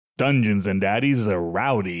Dungeons and Daddies is a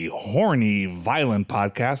rowdy, horny, violent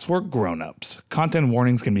podcast for grown-ups. Content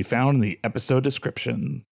warnings can be found in the episode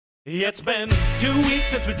description. It's been 2 weeks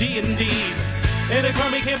since we D&D. In a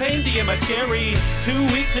crummy campaign, DM by scary.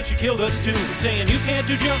 2 weeks since you killed us too, saying you can't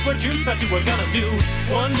do just what you thought you were gonna do.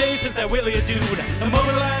 1 day since that Willie dude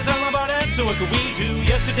immobilized all of our dads, so what could we do?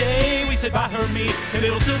 Yesterday we said bye her me, and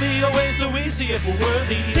it'll still be a ways till we see if we're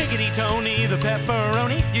worthy. Take it easy, Tony the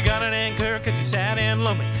Pepperoni. You got an anchor cause you sad and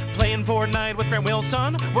lonely. Playing Fortnite with Grant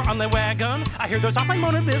Wilson, we're on the wagon. I hear those offline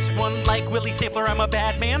moan in this one. Like Willie Stampler, I'm a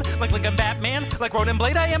bad man. Like Lincoln Batman. Like Ronin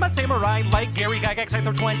Blade, I am a samurai. Like Gary Gygax, I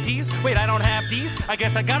throw 20s. Wait, I don't have D's. I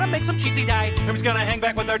guess I gotta make some cheesy dye. Herm's gonna hang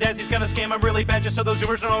back with our dads. He's gonna scam them really bad just so those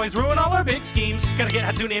zoomers don't always ruin all our big schemes. Gotta get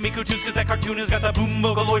Hatsune Miku tunes cause that cartoon has got the boom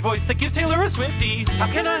vocaloid voice that gives Taylor a Swiftie. How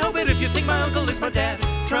can I help it if you think my uncle is my dad?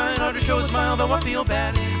 Trying hard to show a smile though I feel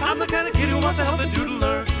bad. I'm the kind of kid who wants to help the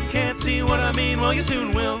doodler. Can't see what I mean, well you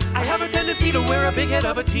soon will. I have a tendency to wear a big head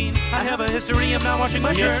of a teen. I have a history of not washing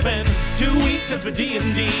my shirt. It's been 2 weeks since we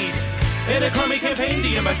D&D. In a crummy campaign,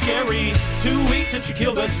 DM by scary. 2 weeks since you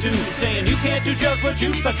killed us too, saying you can't do just what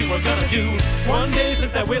you thought you were gonna do. 1 day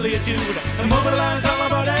since that Willie dude immobilized all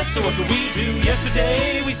of our dads, so what could we do?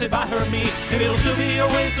 Yesterday we said bye her me, and it'll still be a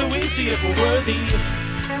ways till we see if we're worthy.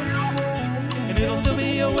 And it'll still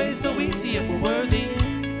be a ways till we see if we're worthy.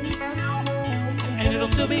 And it'll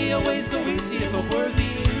still be a ways till we see if we're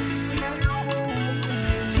worthy.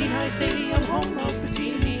 Teen High Stadium, home of the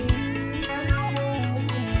team.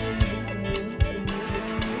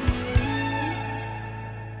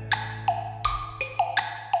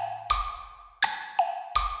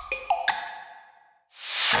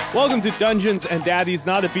 Welcome to Dungeons and Daddies,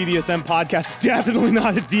 not a BDSM podcast, definitely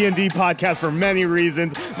not a D&D podcast for many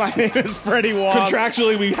reasons. My name is Freddie Wong.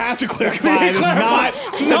 Contractually, we have to clarify this is not a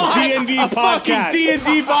D&D podcast.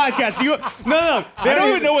 D&D podcast. No. I don't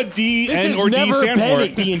even know what D and or D stand for. This has never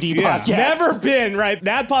been a D&D podcast. Never been, right?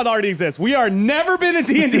 That pod already exists. We are never been a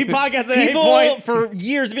D&D podcast at any point. For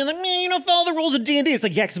years have been like, man, you know, follow the rules of D&D. It's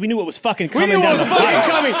like, yeah, because we knew what was fucking We coming knew down what was the fucking pipe.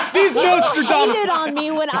 coming. These Nostradamus. Hated on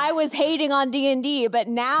me when I was hating on D&D, but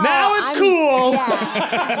now Now it's I'm, cool.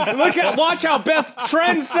 Yeah. Watch how Beth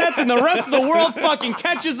trend sets and the rest of the world fucking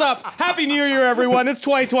catches up. Happy New Year, everyone. It's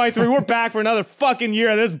 2023. We're back for another fucking year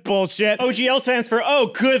of this bullshit. OGL stands for, oh,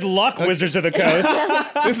 good luck, Wizards of the Coast.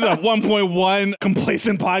 This is a 1.1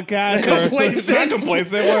 complacent podcast. Complacent? Not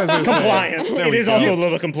complacent. What is it? Compliant. There It we is go. also a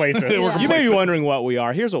little complacent. We're You may be wondering what we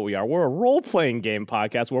are. Here's what we are. We're a role-playing game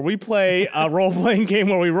podcast where we play a role-playing game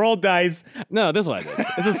where we roll dice. No, this is what it is.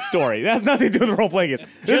 It's a story. That has nothing to do with role-playing games.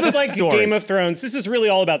 This Just is like story. Game of Thrones, this is really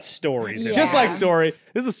all about stories. Yeah. Just like story.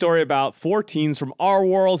 This is a story about 4 teens from our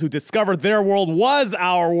world who discovered their world was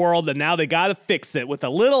our world, and now they gotta fix it with a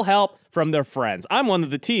little help from their friends. I'm one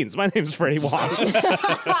of the teens. My name's Freddie Wong.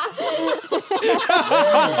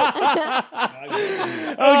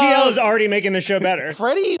 OGL is already making the show better.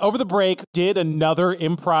 Freddie, over the break, did another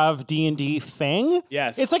improv D&D thing.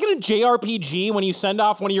 Yes. It's like in a JRPG when you send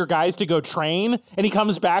off one of your guys to go train, and he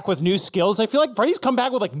comes back with new skills. I feel like Freddie's come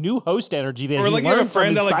back with like new host energy that Or he like you have a learned from friend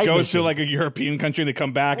his that like side goes mission. to like a European country and they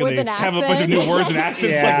come back With and they an have a bunch of new accent. words and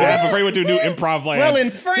accents Yeah. like that. But Freddie went to a new improv land. Well, in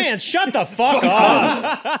France, shut the fuck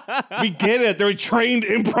up. we get it. They're trained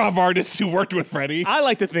improv artists who worked with Freddie. I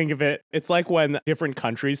like to think of it, it's like when different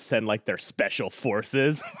countries send like their special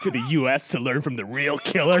forces to the U.S. to learn from the real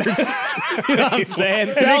killers. You know what I'm saying?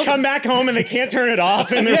 And they come back home and they can't turn it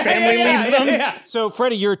off and their family leaves them. Yeah. So,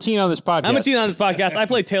 Freddie, you're a teen on this podcast. I'm a teen on this podcast. I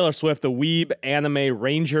play Taylor Swift, the weeb anime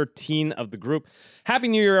ranger teen of the group. Happy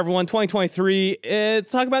New Year, everyone. 2023.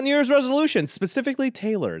 It's talk about New Year's resolutions, specifically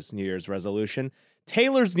Taylor's New Year's resolution.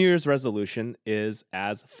 Taylor's New Year's resolution is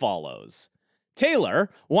as follows. Taylor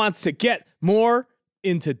wants to get more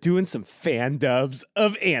into doing some fan dubs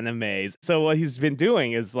of animes. So what he's been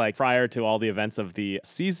doing is like prior to all the events of the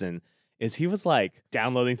season is he was like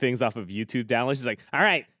downloading things off of YouTube downloads. He's like, all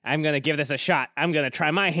right, I'm going to give this a shot. I'm going to try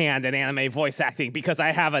my hand in anime voice acting because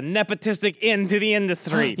I have a nepotistic into the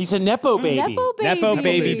industry. He's a Nepo baby. Nepo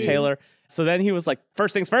baby Taylor. So then he was like,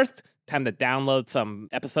 first things first, time to download some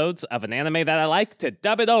episodes of an anime that I like to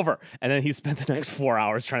dub it over. And then he spent the next 4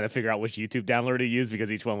 hours trying to figure out which YouTube downloader to use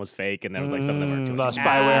because each one was fake and there was like some of them were too The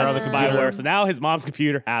spyware on the computer. spyware. So now his mom's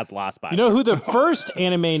computer has lost spyware. You know who the first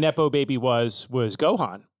anime Nepo baby was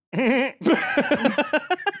Gohan.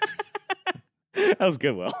 That was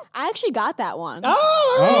good, Will. I actually got that one.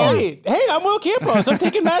 Oh, all right. Hey, I'm Will Campos. I'm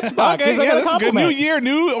taking Matt's spot because I got a that's good. compliment. New year,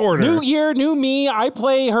 new order. New year, new me. I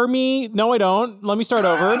play Hermie. No, I don't. Let me start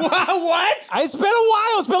over. What? It's been a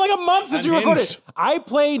while. It's been like a month since you recorded. Unhinged. I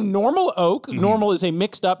play Normal Oak. Normal is a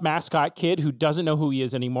mixed up mascot kid who doesn't know who he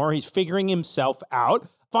is anymore. He's figuring himself out.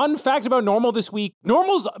 Fun fact about Normal this week.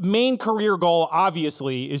 Normal's main career goal,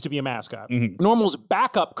 obviously, is to be a mascot. Normal's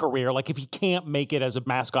backup career, like if he can't make it as a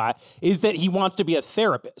mascot, is that he wants to be a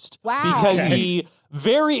therapist. Wow. Because he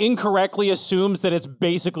very incorrectly assumes that it's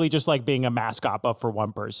basically just like being a mascot, but for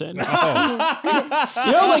one person. You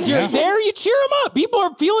know, like you're there, you cheer them up. People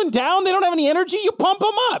are feeling down, they don't have any energy, you pump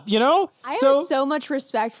them up, you know? I have so much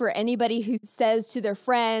respect for anybody who says to their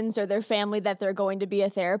friends or their family that they're going to be a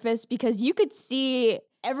therapist, because you could see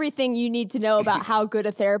everything you need to know about how good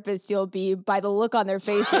a therapist you'll be by the look on their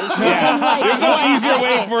faces. Like, there's no easier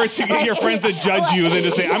way for it to get your friends to judge you than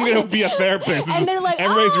to say, I'm going to be a therapist. And they're like,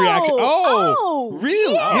 everybody's reaction. Oh,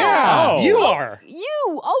 really? yeah. You are.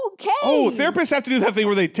 You, okay. Oh, therapists have to do that thing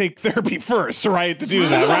where they take therapy first, right? To do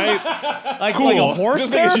that, right? Like cool. a horse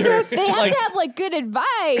therapist? They have to have like good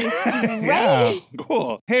advice, right? Yeah,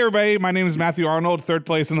 cool. Hey, everybody. My name is Matthew Arnold, third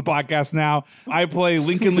place in the podcast now. I play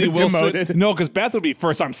Lincoln Lee Wilson. Demoted. No, because Beth would be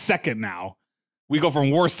first. I'm second now. We go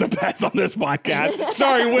from worst to best on this podcast.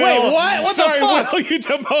 Sorry, Will. Wait, what? What Sorry, the fuck? Will. You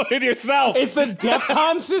demoted yourself. It's the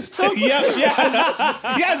DEFCON system? Yep,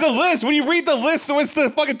 yeah. Yeah, it's a list. When you read the list, so it's the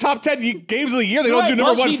fucking top 10 games of the year. They don't do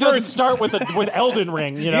number one BuzzFeed doesn't first. start with Elden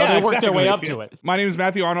Ring. You know, Yeah, they work their way exactly. up to it. My name is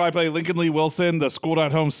Matthew Arnold. I play Lincoln Lee Wilson, the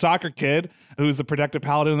school-at-home soccer kid who's the protective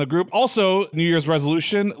paladin in the group. Also, New Year's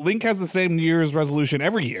resolution. Link has the same New Year's resolution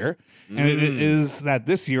every year, and it is that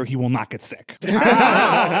this year he will not get sick.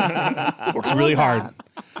 Works really hard.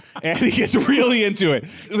 And he gets really into it.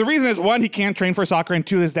 The reason is, one, he can't train for soccer, and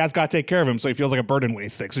two, his dad's got to take care of him, so he feels like a burden when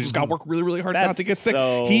he's sick. So he's got to work really, really hard not to get sick.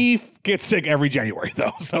 He gets sick every January,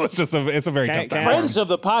 though, so it's just a very tough time. Friends of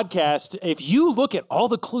the podcast, if you look at all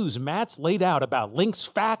the clues Matt's laid out about Link's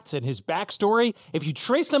facts and his backstory, if you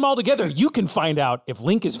trace them all together, you can find out if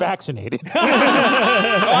Link is vaccinated.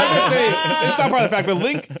 I was gonna say, it's not part of the fact, but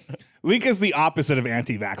Link is the opposite of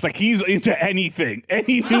anti-vax. Like, he's into anything,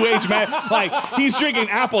 any new age man. Like, he's drinking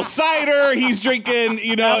apple cider. He's drinking,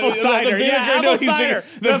 apple cider.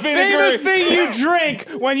 The famous thing you drink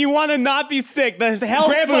when you want to not be sick. The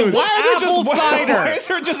health food. Why is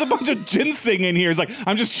there just a bunch of ginseng in here? It's like,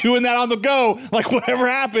 I'm just chewing that on the go. Like, whatever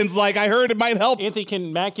happens, like, I heard it might help. Anthony,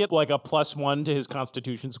 can Matt get like a +1 to his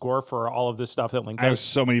constitution score for all of this stuff that Link does? I have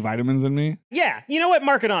so many vitamins in me. Yeah, you know what?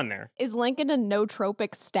 Mark it on there. Is Lincoln a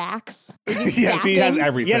nootropic stacks? Yes, he has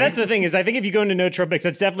everything. Yeah, that's the thing is I think if you go into nootropics,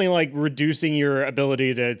 that's definitely like reducing your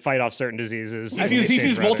ability to fight off certain diseases. He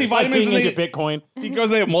sees multivitamins. Like being into Bitcoin. He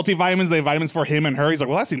goes, they have multivitamins, they have vitamins for him and her. He's like,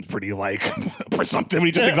 well, that seems pretty like presumptive.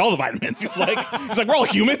 He just takes all the vitamins. He's like, we're all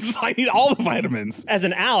humans. I need all the vitamins. As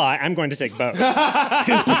an ally, I'm going to take both.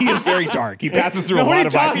 His pee is very dark. He passes through a lot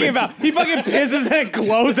of vitamins. What are you talking about? He fucking pisses and it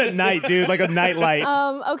glows at night, dude, like a nightlight.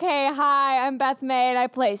 Okay, hi, I'm Beth May, and I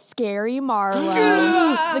play Scary Marlowe,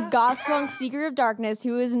 the goth punk seeker of darkness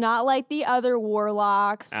who is not like the other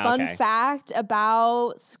warlocks. Fun fact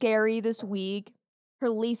about Scary this week, her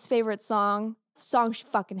least favorite song she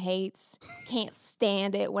fucking hates, can't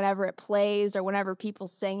stand it whenever it plays or whenever people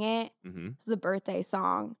sing it. It's the birthday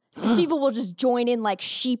song. These people will just join in like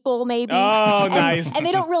sheeple, maybe. Oh, nice. And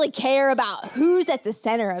they don't really care about who's at the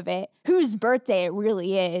center of it, whose birthday it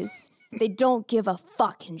really is. They don't give a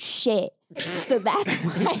fucking shit. So that's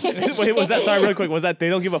why. Wait, was that, sorry, really quick, was that they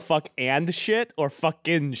don't give a fuck and shit or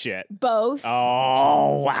fucking shit? Both.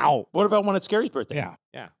 Oh, wow. What about when it's Scary's birthday?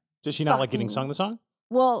 Yeah. Does she not like getting sung the song?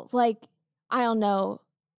 Well, like, I don't know.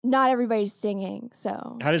 Not everybody's singing,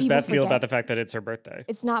 so. How does people Beth feel forget. about the fact that it's her birthday?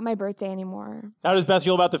 It's not my birthday anymore. How does Beth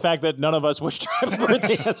feel about the fact that none of us wished her happy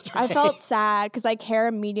birthday yesterday? I felt sad because I care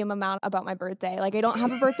a medium amount about my birthday. Like, I don't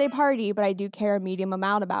have a birthday party, but I do care a medium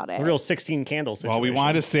amount about it. A real 16 candle situation. Well, we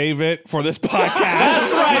wanted to save it for this podcast.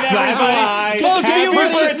 That's right,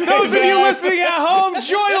 everybody. Those of you listening at home,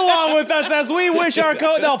 join along with us as we wish our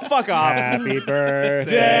no, fuck off. Happy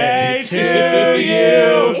birthday to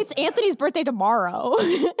you. It's Anthony's birthday tomorrow.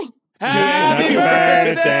 Happy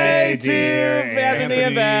birthday, dear Anthony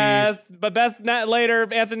and Beth. But Beth, not later.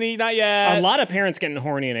 Anthony, not yet. A lot of parents getting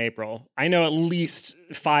horny in April. I know at least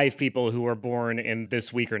 5 people who were born in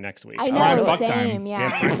this week or next week. I know, Prime fuck same, time.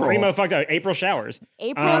 yeah. Primo fucked up. April showers.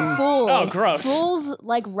 April Fools. oh, gross. Fools,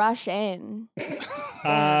 like, rush in.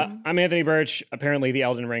 I'm Anthony Burch, apparently the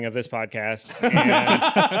Elden Ring of this podcast.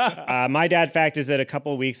 And, my dad fact is that a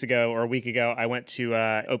couple of weeks ago or a week ago, I went to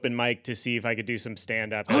open mic to see if I could do some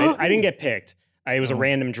stand-up. And I didn't get picked. It was a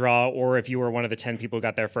random draw, or if you were one of the 10 people who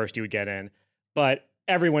got there first, you would get in. But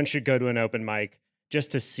everyone should go to an open mic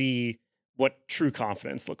just to see what true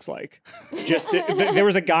confidence looks like. There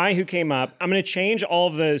was a guy who came up. I'm going to change all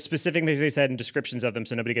of the specific things they said and descriptions of them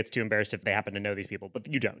so nobody gets too embarrassed if they happen to know these people,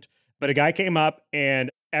 but you don't. But a guy came up and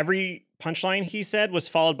every punchline he said was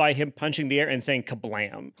followed by him punching the air and saying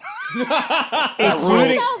kablam. That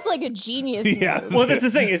sounds like a genius move. Well, that's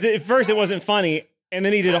the thing, is at first it wasn't funny, and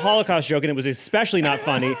then he did a Holocaust joke and it was especially not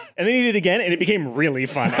funny, and then he did it again and it became really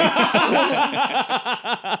funny.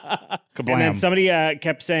 And then somebody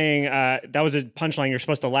kept saying that was a punchline, you're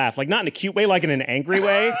supposed to laugh. Like, not in a cute way, like in an angry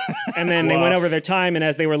way. And then they went over their time, and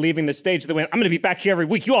as they were leaving the stage, they went, I'm going to be back here every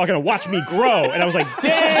week. You all are going to watch me grow. And I was like,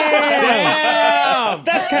 damn!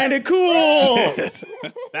 That's kind of cool.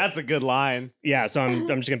 That's a good line. Yeah, so I'm just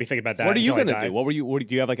going to be thinking about that. What are you going to do?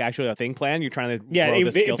 Do you have like actually a thing plan? You're trying to grow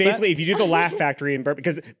the skill set? Basically, if you do the Laugh Factory,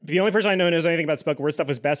 because the only person I know knows anything about spoken word stuff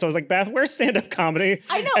is Beth, so I was like, Beth, where's stand-up comedy?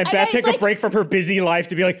 I know. And Beth took a break from her busy life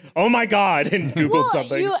to be like, oh my God, and Googled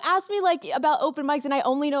something. You asked me like about open mics, and I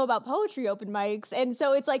only know about poetry open mics, and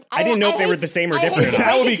so it's like I didn't know if they were the same or different.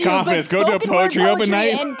 That would be confidence. Go to a poetry open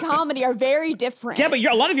night. And comedy are very different. Yeah, but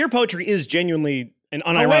a lot of your poetry is genuinely and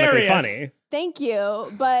unironically funny. Thank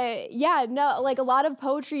you. But yeah, no, like a lot of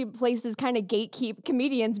poetry places kind of gatekeep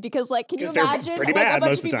comedians because, like, can you imagine like a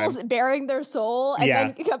bunch of people bearing their soul and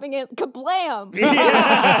then coming in kablam? You're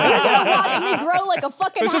gonna watch me grow like a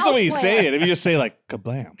fucking It's just the way you say it. If you just say like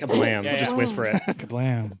kablam. Kablam. Just whisper it.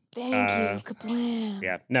 Kablam. Thank you. Kablam.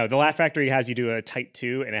 Yeah. No, the Laugh Factory has you do a tight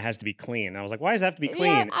 2 and it has to be clean. I was like, why does it have to be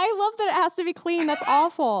clean? Yeah, I love that it has to be clean. That's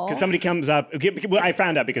awful. Because somebody comes up, well, I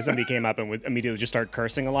found out because somebody came up and would immediately just start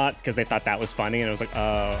cursing a lot because they thought that was funny, and I was like,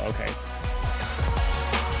 oh, okay.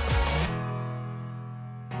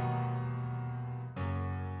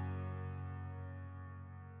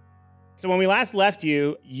 So when we last left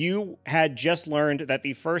you, you had just learned that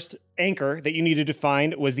the first anchor that you needed to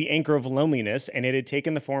find was the anchor of loneliness, and it had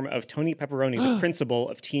taken the form of Tony Pepperoni, the principal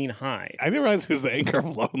of Teen High. I didn't realize it was the anchor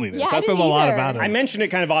of loneliness. Yeah, that says a lot about him. I mentioned it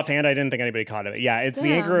kind of offhand. I didn't think anybody caught it. Yeah, it's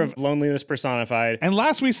the anchor of loneliness personified. And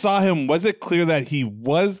last we saw him, was it clear that he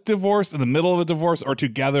was divorced, in the middle of a divorce, or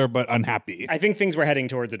together but unhappy? I think things were heading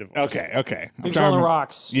towards a divorce. Okay. Things are on the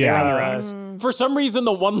rocks. Yeah. They're on the rocks. For some reason,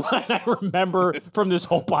 the one line I remember from this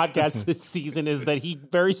whole podcast this season is that he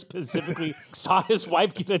very specifically saw his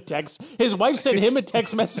wife get a text. His wife sent him a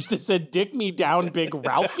text message that said, "Dick me down, big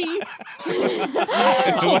Ralphie."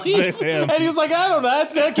 And he was like, I don't know.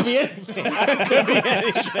 That could be anything. Could be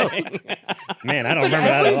anything. Man, I don't remember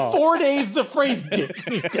that at all. Every 4 days, the phrase "Dick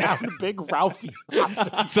me down, big Ralphie."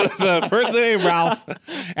 So the first name Ralph,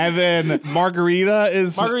 and then Margarita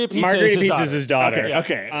Pizza is his daughter.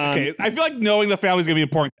 Okay. I feel like knowing the family is gonna be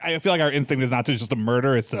important. I feel like our instinct is not to just a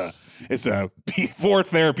murder; it's a for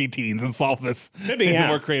therapy teens and solve this in a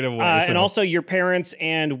more creative way. And also your parents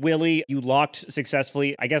and Willie, you locked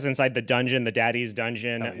successfully, I guess, inside the dungeon, the Daddies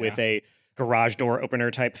dungeon, with a garage door opener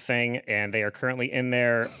type thing, and they are currently in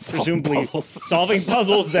there, presumably solving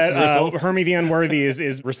puzzles that Hermie the Unworthy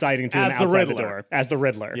is reciting to them outside the door as the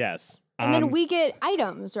Riddler. Yes. And then we get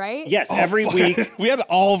items, right? Yes, every week. We had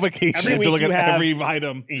all vacation Every week to look at have- every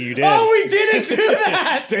item. You did. Oh, we didn't do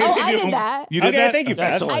that. I did that. You did Okay, that? thank you,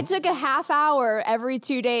 Beth. I took a half hour every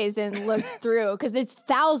 2 days and looked through because it's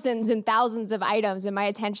thousands and thousands of items, and my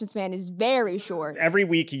attention span is very short. Every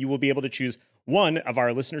week you will be able to choose one of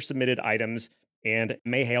our listener-submitted items, and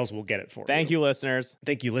May Hales will get it for you. Thank you, listeners.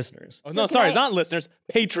 Thank you, listeners. Oh, no, sorry, not listeners.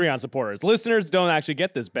 Patreon supporters. Listeners don't actually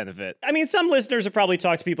get this benefit. I mean, some listeners have probably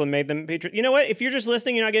talked to people and made them Patreon. You know what? If you're just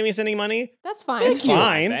listening, you're not giving us any money. That's fine. It's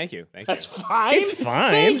fine. Thank you. That's fine. It's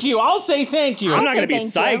fine. Thank you. I'll say thank you. I'm not say going to be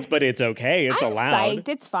thank psyched, you. but it's okay. It's I'm allowed. psyched.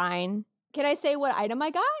 It's fine. Can I say what item I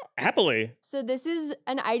got? Happily. So this is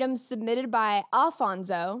an item submitted by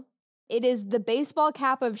Alfonso. It is the baseball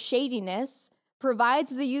cap of shadiness. Provides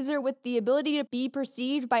the user with the ability to be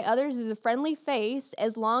perceived by others as a friendly face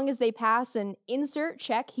as long as they pass an insert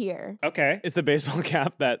check here. Okay. It's the baseball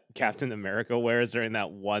cap that Captain America wears during that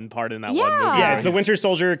one part in that Yeah. one movie. Yeah, it's the Winter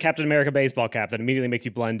Soldier Captain America baseball cap that immediately makes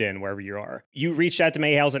you blend in wherever you are. You reached out to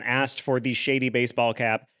May Hales and asked for the shady baseball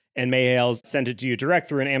cap, and May Hales sent it to you direct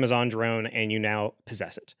through an Amazon drone, and you now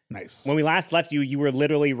possess it. Nice. When we last left you, you were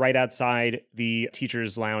literally right outside the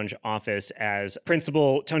teacher's lounge office as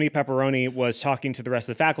Principal Tony Pepperoni was talking to the rest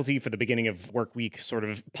of the faculty for the beginning of work week sort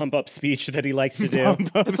of pump-up speech that he likes to do.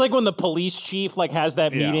 It's like when the police chief has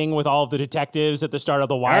that meeting with all of the detectives at the start of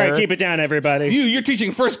The Wire. All right, keep it down, everybody. You're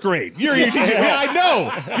teaching first grade. You're teaching. Yeah, I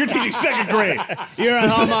know. You're teaching second grade.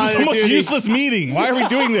 This is the most useless meeting. Why are we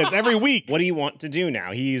doing this every week? What do you want to do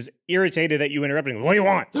now? He's irritated that you interrupted him. What do you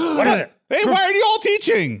want? What is it? Hey, why are you all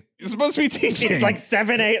teaching? You're supposed to be teaching. It's like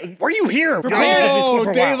 7 8. Were you here?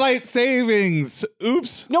 Oh, daylight savings.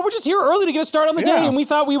 Oops. No, we're just here early to get a start on the day, and we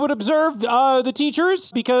thought we would observe the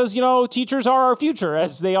teachers because, teachers are our future,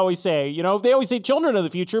 as they always say. They always say children are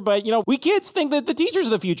the future, but, we kids think that the teachers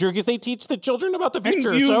are the future because they teach the children about the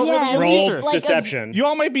future. So we're the future. Roll deception. You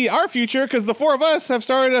all might be our future because the 4 of us have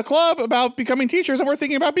started a club about becoming teachers, and we're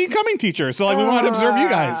thinking about becoming teachers. So, we want to observe you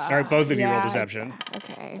guys. All right, both of you roll deception.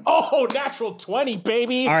 Okay. Oh, natural 20,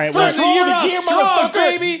 baby. All right, first well, roll of the year, motherfucker.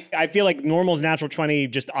 baby. I feel like normal's natural 20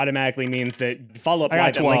 just automatically means that follow-up I got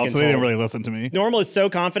live that 12, Lincoln so they didn't told. really listen to me. Normal is so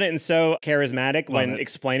confident and so charismatic when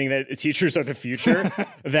explaining that teachers are the future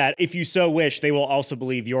that if you so wish, they will also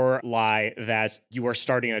believe your lie that you are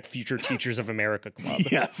starting a Future Teachers of America club.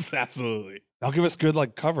 Yes, absolutely. They'll give us good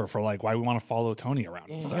cover for why we want to follow Tony around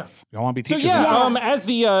and stuff. We want to be So teachers. as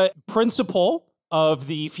the principal of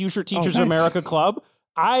the Future Teachers of America Club,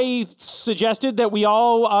 I suggested that we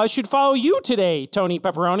all should follow you today, Tony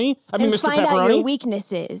Pepperoni. And Mr. find Pepperoni. out your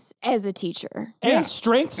weaknesses as a teacher. And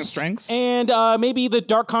strengths. And maybe the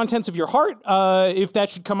dark contents of your heart, if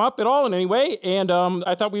that should come up at all in any way. And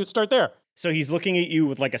I thought we would start there. So he's looking at you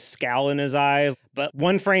with a scowl in his eyes, but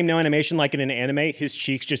one frame, no animation, like in an anime, his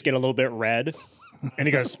cheeks just get a little bit red. And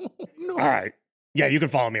he goes, all right, yeah, you can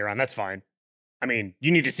follow me around. That's fine. I mean, you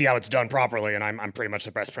need to see how it's done properly, and I'm pretty much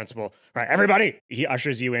the best principal. All right, everybody. He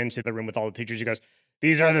ushers you into the room with all the teachers. He goes,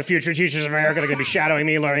 these are the future teachers of America. They're going to be shadowing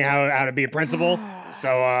me, learning how to be a principal.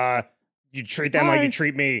 So you treat them like you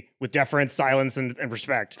treat me, with deference, silence, and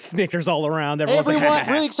respect. Snickers all around. Everyone,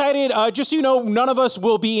 really excited. Just so you know, none of us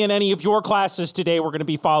will be in any of your classes today. We're going to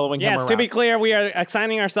be following him around. Yes, to be clear, we are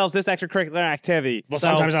assigning ourselves this extracurricular activity. Well,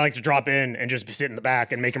 sometimes I like to drop in and just sit in the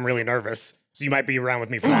back and make him really nervous. So you might be around with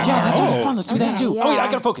me for that. Yeah, that sounds fun. Let's do that too. Yeah. Oh, wait, I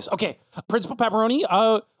got to focus. Okay, Principal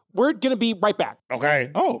Pepperoni, we're going to be right back.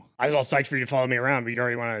 Okay. Oh. I was all psyched for you to follow me around, but you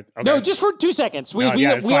already want to... Okay. No, just for 2 seconds. We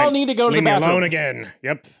it's all fine. need to go to Leave the bathroom. me alone again.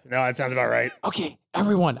 Yep. No, that sounds about right. Okay,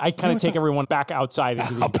 everyone. I kind of take everyone back outside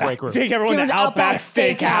into the break room. Take everyone to Outback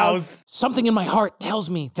Steakhouse. Something in my heart tells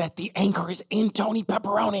me that the anchor is in Tony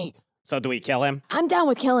Pepperoni. So do we kill him? I'm down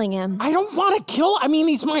with killing him. I don't want to kill. I mean,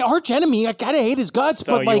 he's my arch enemy. I gotta hate his guts.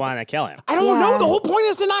 So but you want to kill him? I don't know. The whole point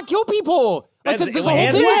is to not kill people. Like That's- the whole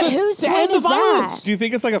is thing it? is Whose to point end the is that? violence. Do you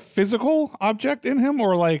think it's a physical object in him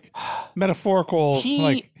or metaphorical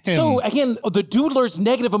him? So again, the Doodler's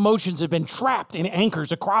negative emotions have been trapped in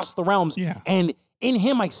anchors across the realms. Yeah. And in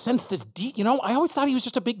him, I sense this deep, I always thought he was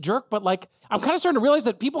just a big jerk, but I'm kind of starting to realize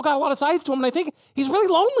that people got a lot of sides to him, and I think he's really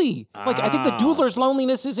lonely. I think the Doodler's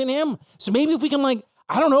loneliness is in him. So maybe if we can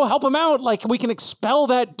help him out, we can expel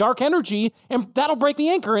that dark energy, and that'll break the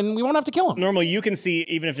anchor, and we won't have to kill him. Normally, you can see,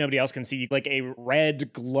 even if nobody else can see, a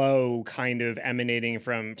red glow kind of emanating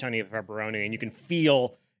from Tony Pepperoni, and you can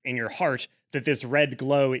feel in your heart that this red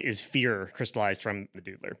glow is fear crystallized from the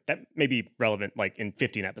Doodler. That may be relevant in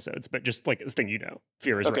 15 episodes, but just this thing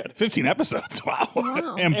fear is red. 15 episodes. Wow.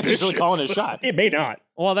 Anthony's really calling his shot. It may not.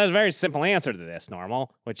 Well, there's a very simple answer to this,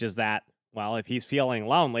 Normal, which is that, well, if he's feeling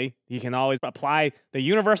lonely, he can always apply the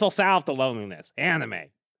universal salve to loneliness, anime.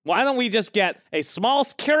 Why don't we just get a small,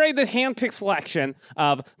 curated, handpicked selection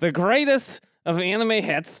of the greatest of anime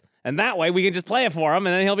hits, and that way we can just play it for him,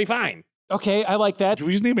 and then he'll be fine. Okay, I like that. Do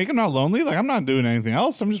we just need to make him not lonely? I'm not doing anything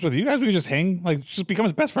else. I'm just with you guys. We can just hang, just become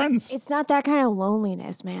his best friends. It's not that kind of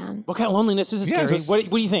loneliness, man. What kind of loneliness is it, Yeah, Scary? just- What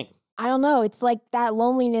do you think? I don't know. It's like that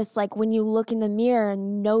loneliness, when you look in the mirror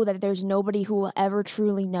and know that there's nobody who will ever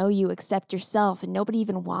truly know you except yourself, and nobody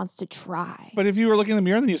even wants to try. But if you were looking in the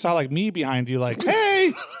mirror and then you saw me behind you,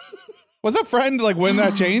 hey, what's up, friend? Wouldn't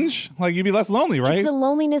that change? You'd be less lonely, right? It's a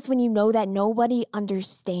loneliness when you know that nobody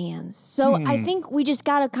understands. So I think we just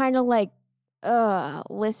gotta kind of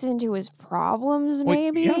listen to his problems,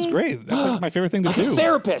 maybe. Yeah, it's great. That's my favorite thing to do. A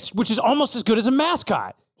therapist, which is almost as good as a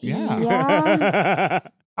mascot. Yeah. Yeah.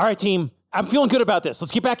 All right, team. I'm feeling good about this.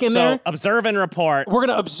 Let's get back in So there. observe and report. We're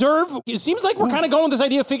going to observe. It seems like we're kind of going with this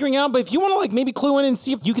idea of figuring out, but if you want to maybe clue in and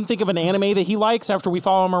see if you can think of an anime that he likes after we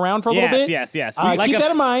follow him around for a little bit. Yes. Keep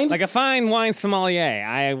that in mind. Like a fine wine sommelier,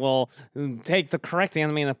 I will take the correct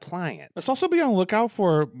anime and apply it. Let's also be on the lookout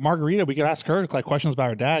for Margarita. We could ask her questions about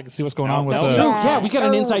her dad, see what's going on with That's true. Yeah, we got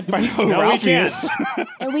an inside. Ralphie is.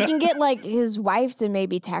 And we can get his wife to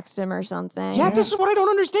maybe text him or something. Yeah, this is what I don't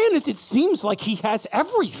understand is it seems like he has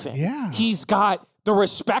everything. Yeah. He's got the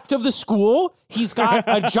respect of the school. He's got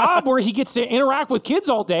a job where he gets to interact with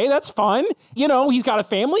kids all day. That's fun. He's got a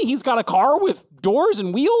family. He's got a car with doors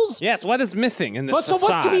and wheels. Yes, what is missing in this So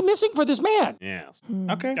what could be missing for this man? Yes.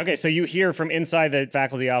 Okay, so you hear from inside the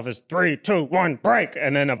faculty office, 3, 2, 1, break!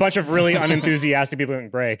 And then a bunch of really unenthusiastic people going,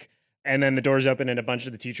 break. And then the doors open and a bunch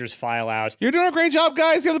of the teachers file out. You're doing a great job,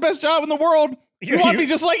 guys. You have the best job in the world. We want to be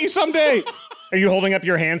just like you someday. Are you holding up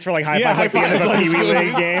your hands for like high fives like the end of a Pee Wee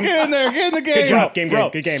League game? Get in there, get in the game. Good job,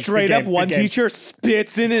 good game. Straight up, one teacher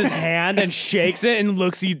spits in his hand and shakes it and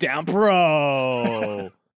looks you down, bro.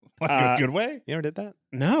 Like a good way? You ever did that?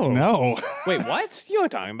 No. Wait, what? You know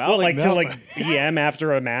what I'm talking about? Well, like to like BM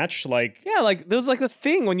after a match, like yeah, like there was like the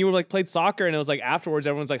thing when you were like played soccer and it was like afterwards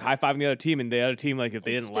everyone's like high fiving the other team and the other team like if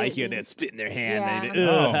they didn't like you they'd spit in their hand.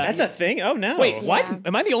 Yeah. That's a thing. Oh no! Wait, what?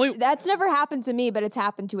 Am I the only? That's never happened to me, but it's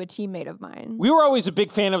happened to a teammate of mine. We were always a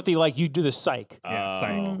big fan of the like you do the psych.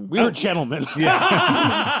 We were gentlemen.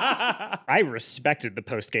 I respected the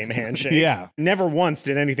post game handshake. Yeah. Never once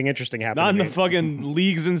did anything interesting happen. Not in to the me. fucking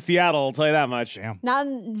leagues in Seattle. I'll tell you that much. Damn. Not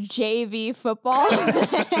in JV football.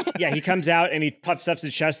 Yeah, he comes out and he puffs up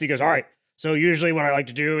his chest. He goes, "All right. So usually, what I like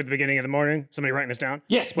to do at the beginning of the morning. Somebody writing this down.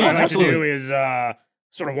 Yes, What I like absolutely. to do is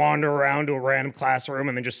sort of wander around to a random classroom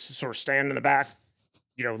and then just sort of stand in the back.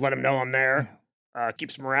 You know, let them know I'm there.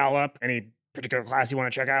 Keeps morale up. Any particular class you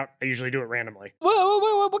want to check out? I usually do it randomly.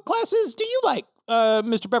 What classes do you like,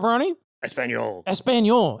 Mr. Pepperoni? Espanol.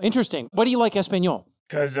 Espanol. Interesting. What do you like Espanol?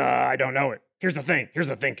 Because I don't know it. Here's the thing,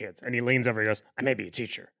 kids. And he leans over and goes, I may be a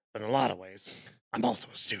teacher, but in a lot of ways, I'm also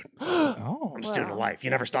a student. Oh, I'm a student of life.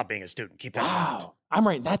 You never stop being a student. Keep that in mind. Wow. I'm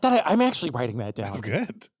writing that. I'm actually writing that down. that's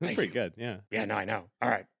good. That's pretty good. Yeah. Yeah, no, I know. All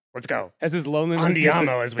right, let's go. Has his loneliness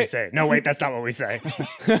Andiamo, as we say. No, wait, that's not what we say.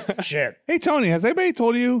 Shit. Hey, Tony, has anybody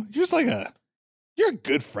told you you're just like you're a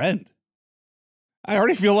good friend? I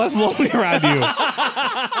already feel less lonely around you.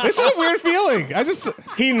 It's just a weird feeling.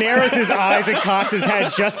 He narrows his eyes and cocks his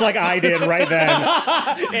head just like I did right then.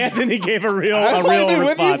 Anthony gave a real I've only been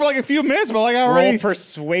with you response. for like a few minutes, but like I Roll already.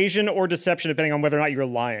 persuasion or deception, depending on whether or not you're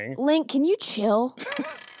lying. Link, can you chill?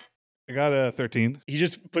 I got a 13. He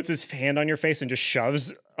just puts his hand on your face and just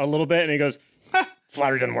shoves a little bit, and he goes,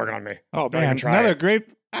 flattery doesn't work on me. Oh Don't even man, try another it. great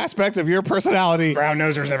aspect of your personality. Brown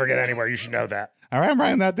nosers never get anywhere. You should know that. All right, I'm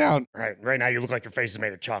writing that down. Right now you look like your face is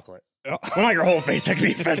made of chocolate. Oh. Well, not your whole face. That could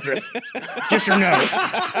be offensive. Just your nose.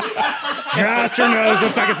 Just your nose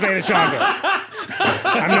looks like it's made of chocolate.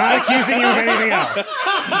 I'm not accusing you of anything else.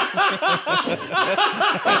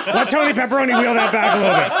 Let Tony Pepperoni wheel that back a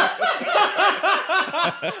little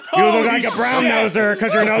bit. You look like a brown noser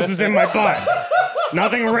because your nose was in my butt.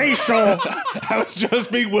 Nothing racial. I was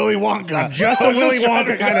just being Willy Wonka. Just a Willy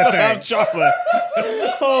Wonka kind of thing. Chocolate.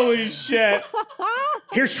 Holy shit.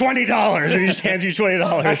 Here's $20, and he just hands you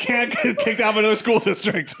 $20. I can't get kicked out of another school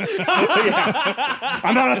district.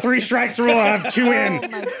 I'm on a 3 strikes rule. I have 2 in. Oh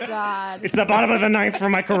my god. It's the bottom of the 9th for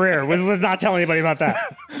my career. Let's not tell anybody about that.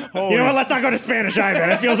 You know what? Let's not go to Spanish either.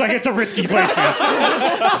 It feels like it's a risky placement.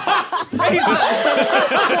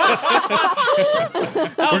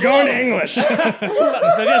 We're going to English. So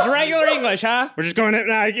just regular English, huh? We're just going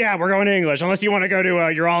to, yeah, we're going to English. Unless you want to go to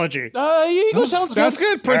urology. English sounds That's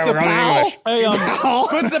good. good, All right, we're going to English.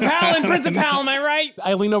 Hey, Principal, am I right?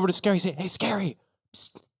 I lean over to Scary and say, hey, Scary,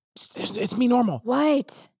 psst, psst, it's me, Normal.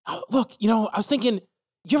 What? Oh, look, I was thinking,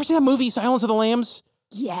 you ever see that movie, Silence of the Lambs?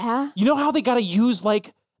 Yeah? You know how they got to use,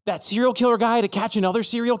 like, that serial killer guy to catch another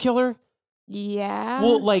serial killer? Yeah.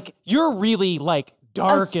 Well, like, you're really, like,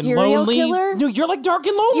 dark and serial lonely. killer? No, you're, like, dark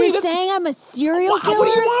and lonely. You're saying I'm a serial killer?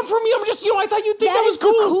 What do you want from me? I'm just, I thought you'd think that was That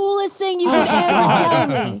is the coolest thing you could ever tell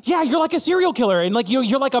me. Yeah, you're like a serial killer, and like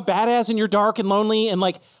you're like a badass, and you're dark and lonely, and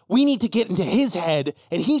like we need to get into his head,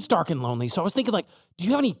 and he's dark and lonely. So I was thinking, like, do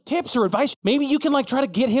you have any tips or advice? Maybe you can like try to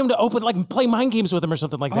get him to play mind games with him or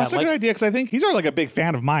something like that. That's a good idea because I think he's already like a big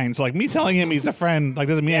fan of mine. So like me telling him he's a friend like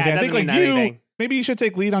doesn't mean anything. I think like you. Maybe you should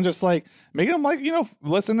take lead on just like making him like,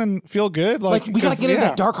 listen and feel good. Like we gotta get in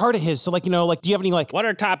that dark heart of his. So like, do you have any like What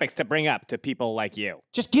are topics to bring up to people like you?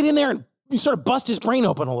 just get in there and you sort of bust his brain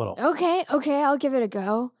open a little. Okay, I'll give it a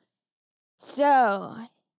go. So,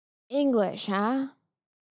 English, huh?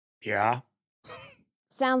 Yeah.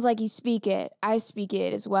 Sounds like you speak it. I speak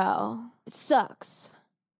it as well. It sucks.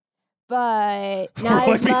 But not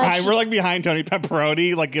as much. We're like behind Tony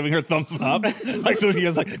Pepperoni, like giving her thumbs up. Like so he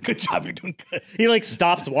was like, good job, you're doing good. He like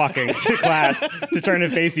stops walking to class to turn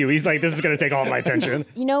and face you. He's like, this is going to take all my attention.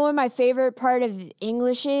 You know what my favorite part of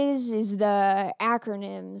English is the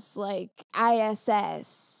acronyms like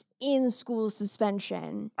ISS, in school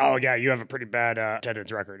suspension. Oh yeah, you have a pretty bad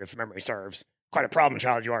attendance record if memory serves. Quite a problem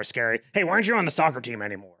child you are, Scary. Hey, why aren't you on the soccer team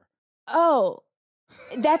anymore? Oh,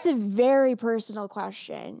 that's a very personal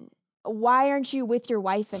question. Why aren't you with your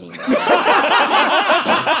wife anymore?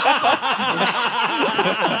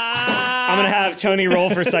 I'm going to have Tony roll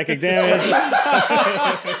for psychic damage.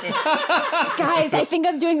 Guys, I think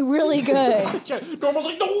I'm doing really good. Normal's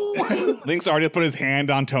like, no. Link's already put his hand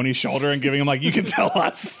on Tony's shoulder and giving him like, you can tell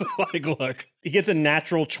us. Like, look. He gets a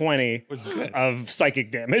natural 20 of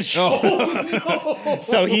psychic damage. Oh.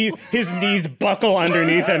 So his knees buckle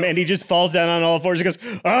underneath him, and he just falls down on all fours. He goes,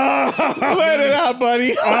 "Oh, Let it out,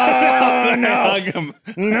 buddy. oh no, Hug him.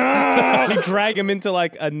 no!" We drag him into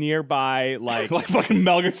like a nearby like fucking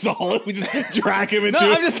Metal Solid. We just drag him into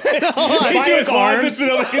No, I'm just saying, hold on. By his arms. so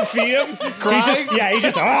nobody can see him. He's just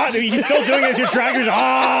he's still doing it as you're dragging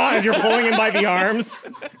as you're pulling him by the arms.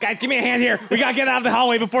 Guys, give me a hand here. We gotta get out of the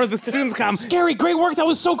hallway before the students come. Scary, great work. That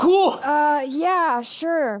was so cool. Yeah,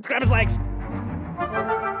 sure. Grab his legs.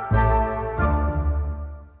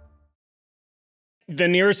 The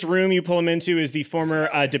nearest room you pull him into is the former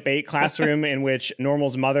debate classroom in which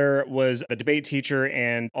Normal's mother was the debate teacher,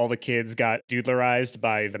 and all the kids got doodlerized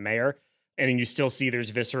by the mayor. And you still see there's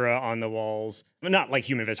viscera on the walls. Not like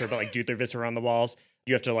human viscera, but like doodler viscera on the walls.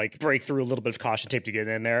 You have to like break through a little bit of caution tape to get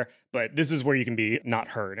in there. But this is where you can be not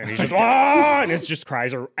heard. And he's just, ah! And it's just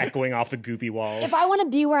cries are echoing off the goopy walls. If I want to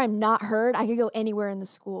be where I'm not heard, I could go anywhere in the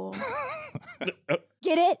school.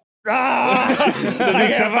 Get it? Ah! Does he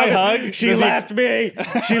accept my hug? She left me.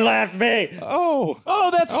 She left me. Oh,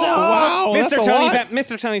 that's so. wow. That's a lot.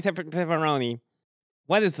 Mr. Tony Pepperoni,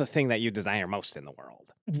 what is the thing that you desire most in the world?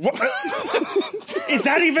 What? Is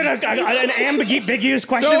that even an ambiguous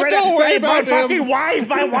question? No, right don't now? worry Hey, about my him. fucking wife.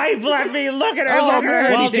 My wife left me. Look at her. Look at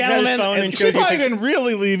her. Well, And he takes out his gentlemen, phone and She shows you probably pictures. didn't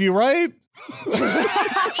really leave you, right?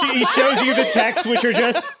 He shows you the texts, which are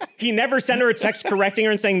just, he never sent her a text correcting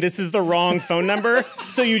her and saying this is the wrong phone number.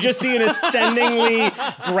 So you just see an ascendingly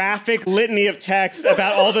graphic litany of texts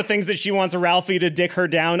about all the things that she wants Ralphie to dick her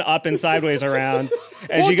down, up, and sideways around.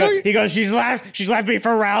 And he goes, she's left me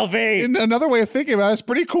for Ralphie. And another way of thinking about it, it's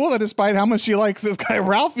pretty cool that despite how much she likes this guy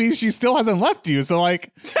Ralphie, she still hasn't left you. So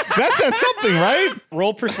like, that says something, right?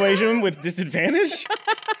 Roll persuasion with disadvantage.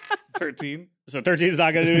 13. So 13 is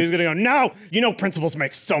not going to do it. He's going to go, no, you know principals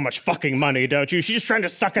make so much fucking money, don't you? She's just trying to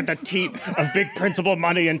suck at the teat of big principal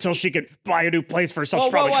money until she could buy a new place for herself.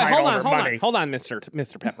 Probably hide all her money. Hold on, Mr.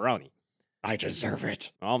 Pepperoni. I deserve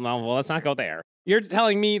it. Oh, no, well, let's not go there. You're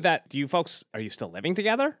telling me that are you still living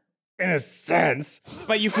together? In a sense.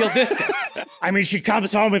 But you feel distant. I mean, she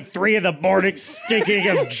comes home with 3 in the morning stinking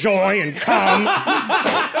of joy and cum.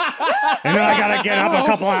 And then I gotta get up a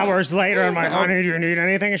couple hours later and my honey, do you need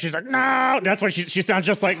anything? And she's like, no. That's why she sounds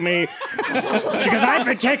just like me. She goes, I've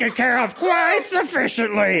been taken care of quite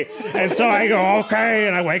sufficiently. And so I go, okay.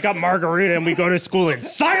 And I wake up Margarita and we go to school in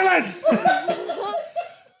silence.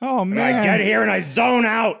 Oh, man. And I get here and I zone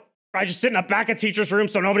out. I just sit in the back of teacher's room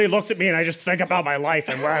so nobody looks at me and I just think about my life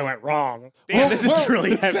and where I went wrong. Damn, this is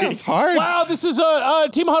really heavy. Sounds hard. Wow, this is a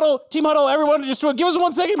team huddle. Team huddle. Everyone, just give us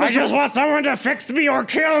 1 second. I just want someone to fix me or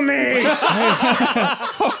kill me.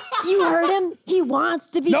 You heard him? He wants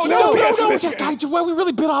to be No, killed. Guys, we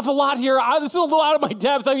really bit off a lot here. This is a little out of my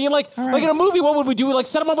depth. I mean, like in a movie, what would we do? We like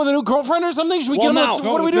set him up with a new girlfriend or something? Should we get him?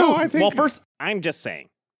 What do we do? No, I think Well, first, I'm just saying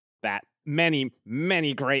that many,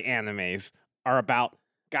 many great animes are about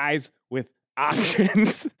guys with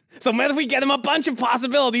options. So if we get him a bunch of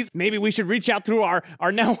possibilities, maybe we should reach out through our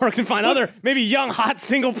network and find other, maybe young, hot,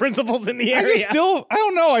 single principals in the area. I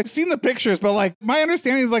don't know. I've seen the pictures, but like my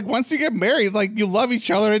understanding is like once you get married, like you love each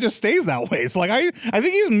other, it just stays that way. So like I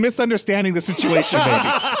think he's misunderstanding the situation, maybe.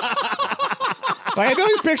 Like I know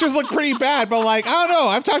these pictures look pretty bad, but like I don't know.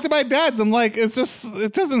 I've talked to my dads, and like it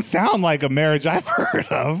doesn't sound like a marriage I've heard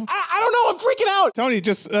of. I don't know. I'm freaking out. Tony,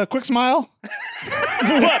 just a quick smile.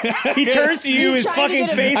 He turns to you, his fucking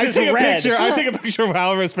face is red. I take a picture of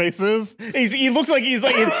however his face is. He looks like his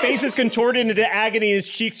face is contorted into agony. His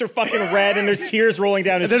cheeks are fucking red, and there's tears rolling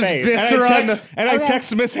down his face. I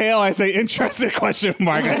text Miss Hale. I say, interested question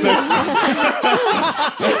mark. I say,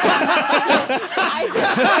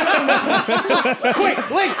 Quick,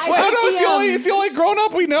 wait. I don't know. It's the only grown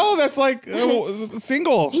up we know that's like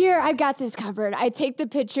single. Here, I've got this covered. I take the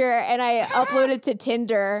picture and I upload it to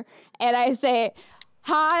Tinder and I say,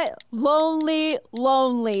 hot, lonely,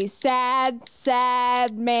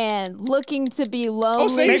 sad man, looking to be lonely. Oh,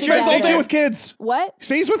 say he spends all day with kids. What?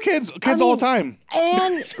 Say he's with kids all the time.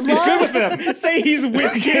 And He's good with them. Say he's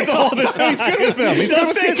with kids all the time. He's good with them. He's good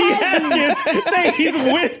with Say kids. he has kids. Say he's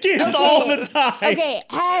with kids all the time. Okay,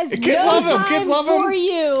 has Kids no love him. time Kids love him. for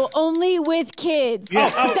you, only with kids.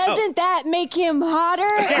 Doesn't that make him hotter?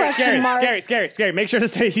 Question mark. Scary. Make sure to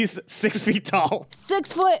say he's 6 feet tall.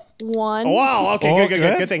 6'1". Wow. Okay. Oh,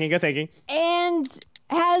 Good thinking. And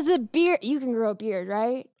has a beard. You can grow a beard,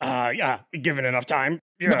 right? Yeah, given enough time.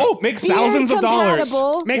 Yeah. Oh, makes thousands of dollars.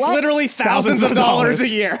 Compatible. Makes What? literally thousands of dollars a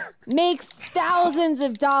year. Makes thousands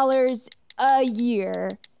of dollars a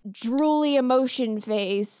year. Drooly emotion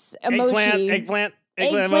face emoji. Eggplant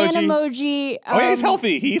emoji. Oh, yeah, he's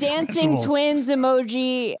healthy. He eats dancing vegetables. twins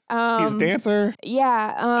emoji. He's a dancer.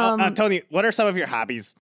 Yeah. Tony, what are some of your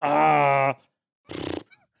hobbies? Do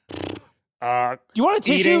you want a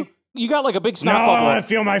tissue? Eating? You got like a big snot No, I bubble. want to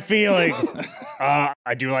feel my feelings.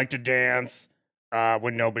 I do like to dance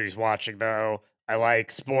when nobody's watching, though. I like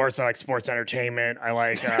sports. I like sports entertainment. I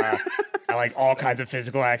like all kinds of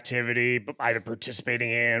physical activity, either participating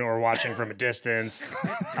in or watching from a distance.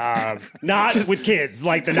 Not with kids.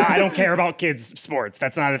 I don't care about kids' sports.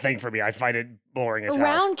 That's not a thing for me. I find it boring as hell.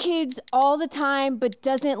 Around kids all the time, but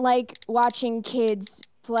doesn't like watching kids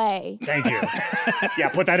play. Thank you. Yeah,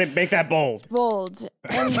 put that in. Make that bold. Bold.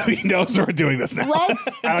 So he knows we're doing this now. Let's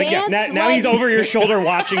dance. Now he's over your shoulder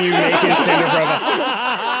watching you make his Tinder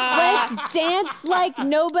profile. Let's dance like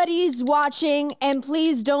nobody's watching, and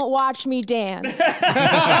please don't watch me dance. Say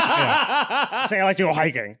I like to go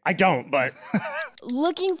hiking. I don't, but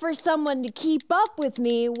Looking for someone to keep up with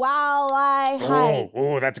me while I hike.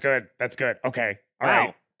 oh, that's good. That's good. Okay. All Wow.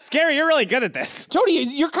 right. Scary, you're really good at this. Tony,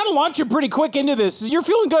 you're kind of launching pretty quick into this. You're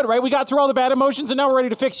feeling good, right? We got through all the bad emotions, and now we're ready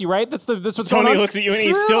to fix you, right? That's what's going Tony on. looks at you and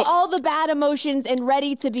he's Through still. all the bad emotions and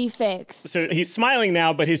ready to be fixed. So he's smiling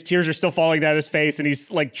now, but his tears are still falling down his face, and he's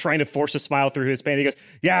like trying to force a smile through his pain. He goes,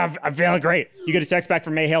 "Yeah, I'm feeling great." You get a text back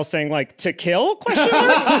from Mayhale saying like, "To kill?" Question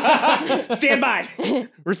mark. Stand by.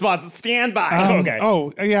 Response, stand by. Okay.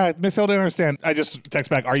 Oh, yeah, Miss Hill didn't understand. I just text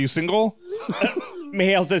back, are you single?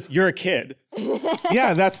 Mayhale says, "You're a kid."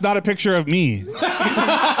 Yeah, that's not a picture of me.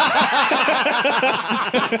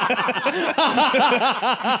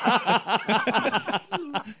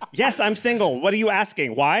 Yes, I'm single. What are you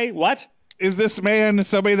asking? Why? What? Is this man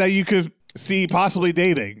somebody that you could see possibly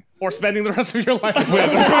dating? Or spending the rest of your life with.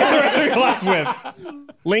 Spend the rest of your life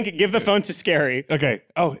with. Link, give the phone to Scary. Okay.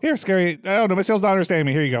 Oh, here, Scary. I don't know. Miss Hill's not understanding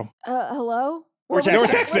me. Here you go. Hello? We're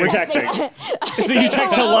texting. We're texting. So you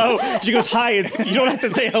text hello. She goes, "Hi." You don't have to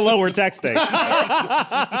say hello. We're texting.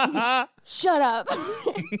 Shut up.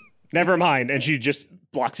 Never mind. And she just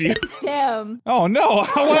blocks you. Tim. Oh, no.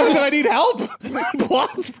 Why does I need help?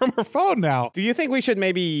 Blocked from her phone now. Do you think we should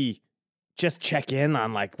maybe just check in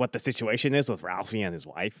on like what the situation is with Ralphie and his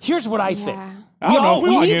wife? Here's what I think. Yeah. I don't know if we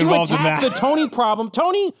want to need get to involved in attack that. the Tony problem.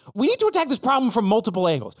 Tony, we need to attack this problem from multiple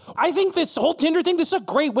angles. I think this whole Tinder thing, this is a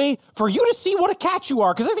great way for you to see what a catch you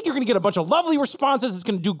are, because I think you're going to get a bunch of lovely responses. It's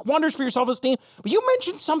going to do wonders for your self-esteem. But you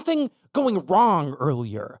mentioned something going wrong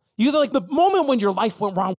earlier. Like the moment when your life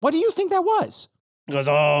went wrong. What do you think that was? He goes,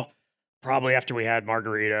 "Oh, probably after we had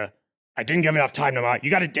margarita. I didn't give enough time to my.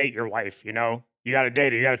 You got to date your wife, you know? You got to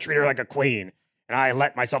date her. You got to treat her like a queen. And I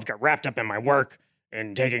let myself get wrapped up in my work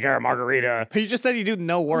and taking care of margarita. But you just said you do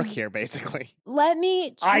no work here, basically. Let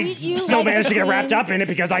me treat you still like managed a to get queen. wrapped up in it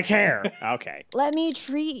because I care." Okay. Let me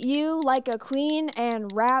treat you like a queen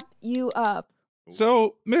and wrap you up.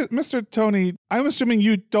 So, Mr. Tony, I'm assuming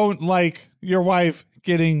you don't like your wife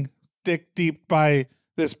getting dick deep by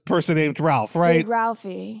this person named Ralph, right? Big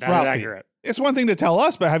Ralphie. That Ralphie. is accurate. It's one thing to tell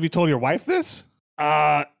us, but have you told your wife this?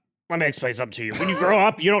 Let me explain something to you. When you grow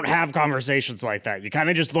up, you don't have conversations like that. You kind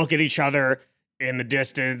of just look at each other in the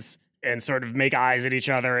distance and sort of make eyes at each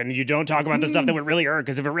other, and you don't talk about the stuff that would really hurt,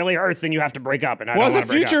 because if it really hurts, then you have to break up, and I Well, don't as want a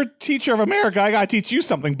to break future up. teacher of America, I got to teach you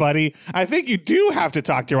something, buddy. I think you do have to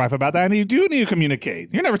talk to your wife about that, and you do need to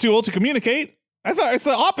communicate. You're never too old to communicate. I thought it's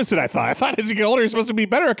the opposite, I thought as you get older, you're supposed to be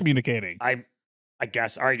better at communicating. I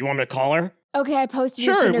guess. All right, you want me to call her? Okay, I posted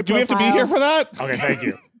your Sure, Tinder but do we have to be profile. here for that? Okay, thank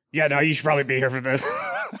you. Yeah, no, you should probably be here for this.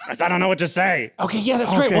 'Cause I don't know what to say. Okay, yeah,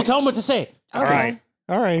 that's great. Okay. We'll tell him what to say. All right,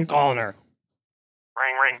 All right. I'm calling her.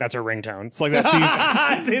 Ring, ring. That's her ringtone. It's like that scene.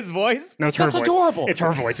 It's his voice? No, it's her That's voice. adorable. It's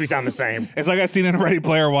her voice. We sound the same. It's like I seen in Ready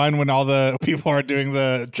Player One when all the people are doing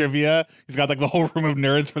the trivia. He's got like the whole room of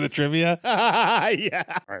nerds for the trivia. Yeah. All right,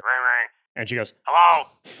 ring, ring. And she goes, "Hello."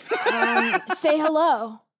 Say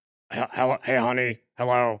hello. Hello, hey, honey.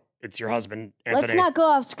 Hello. It's your husband, Anthony. Let's not go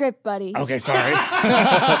off script, buddy. Okay, sorry.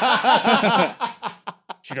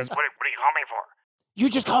 She goes, what are you calling me for? You're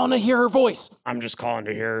just calling to hear her voice. I'm just calling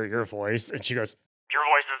to hear your voice. And she goes, your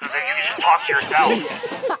voice is the thing. You can just talk to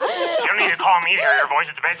yourself. You don't need to call me to hear your voice.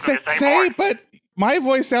 It's basically the same voice. But my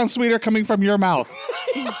voice sounds sweeter coming from your mouth.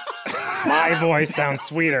 My voice sounds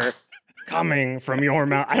sweeter coming from your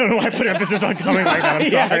mouth. I don't know why I put emphasis on coming like that. I'm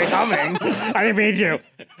sorry. Coming. I didn't mean to.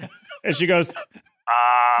 And she goes,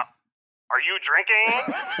 are are you drinking?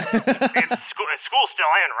 School's still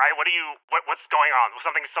in, right? What's going on?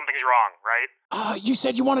 Something's wrong, right? You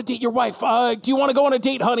said you want to date your wife. Do you want to go on a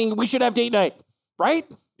date, honey? We should have date night, right?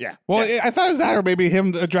 Yeah. Well, I thought it was that, or maybe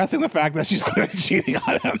him addressing the fact that she's clearly cheating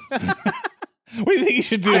on him. What do you think you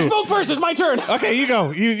should do? I spoke first. It's my turn. Okay, you go.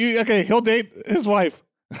 Okay, he'll date his wife.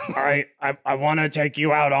 All right, I want to take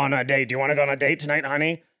you out on a date. Do you want to go on a date tonight,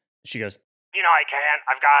 honey? She goes, I can't.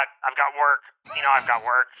 I've got work. I've got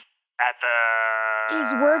work at the...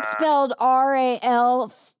 Is work spelled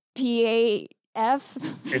R-A-L-P-A-F?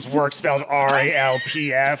 is work spelled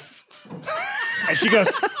R-A-L-P-F? And she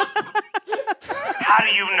goes, How do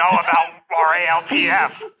you know about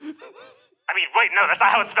R-A-L-P-F? I mean, wait, no, that's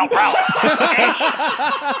not how it's spelled, Ralph.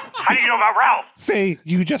 How do you know about Ralph? Say,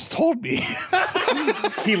 you just told me.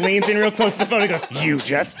 he leans in real close to the phone and goes, you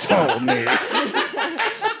just told me.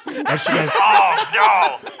 And she goes, Oh,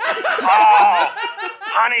 no. Oh,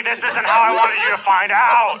 honey, this isn't how I wanted you to find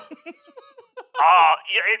out.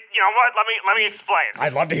 You know what? Let me explain.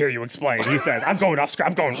 I'd love to hear you explain. He says, I'm going rogue.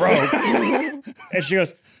 And she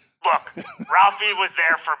goes, Look, Ralphie was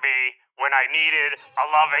there for me when I needed a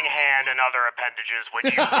loving hand and other appendages when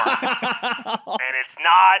you weren't. And it's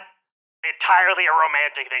not entirely a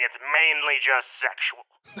romantic thing. It's mainly just sexual.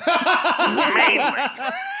 Mainly.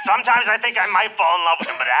 Sometimes I think I might fall in love with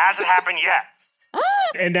him, but it hasn't happened yet.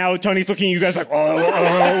 and now Tony's looking at you guys like, what do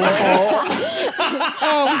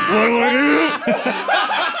I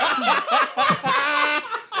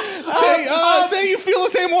do? Say you feel the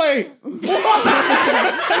same way.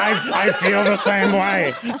 I feel the same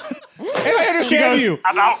way. And I understand you.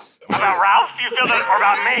 About Ralph, you feel that, or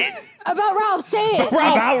about me? About Ralph, say it.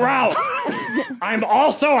 About Ralph. I'm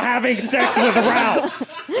also having sex with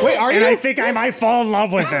Ralph. Wait, are you? And I think I might fall in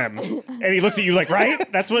love with him. And he looks at you like, right?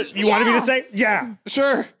 That's what you wanted me to say? Yeah.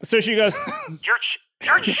 Sure. So she goes, You're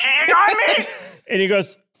cheating on me? and he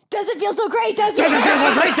goes, Doesn't feel so great, does it? doesn't feel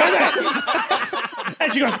so great, does it?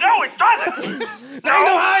 And she goes, No, it doesn't. now you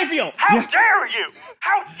know how I feel. How dare you?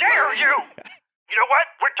 How dare you? You know what?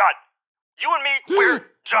 We're done. You and me, we're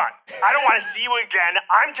done. I don't want to see you again.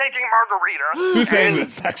 I'm taking Margarita. Who's saying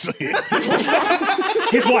this, actually?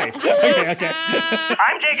 His wife. Okay.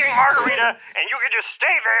 I'm taking Margarita, and you can just stay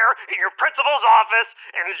there in your principal's office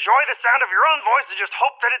and enjoy the sound of your own voice and just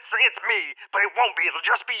hope that it's me. But it won't be. It'll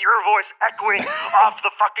just be your voice echoing off the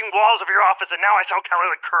fucking walls of your office, and now I sound kind of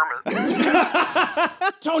like Kermit.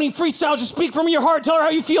 Tony, freestyle. Just speak from your heart. Tell her how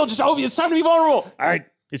you feel. Just it's time to be vulnerable. All right,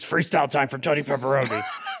 it's freestyle time from Tony Pepperoni.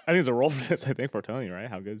 I think it's a roll for this, for Tony, right?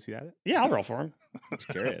 How good is he at it? Yeah, I'll roll for him. Just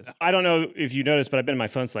curious. I don't know if you noticed, but I've been on my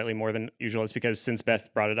phone slightly more than usual. It's because since Beth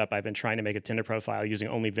brought it up, I've been trying to make a Tinder profile using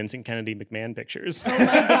only Vincent Kennedy McMahon pictures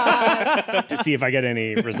to see if I get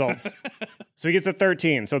any results. So he gets a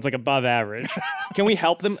 13, so it's like above average. Can we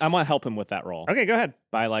help them? I want to help him with that roll. Okay, go ahead.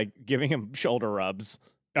 By giving him shoulder rubs.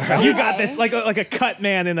 Okay. You got this, like a cut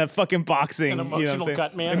man in a fucking boxing. An emotional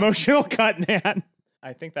cut man. Emotional cut man.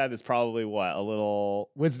 I think that is probably what, a little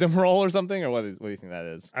wisdom roll or something, or what do you think that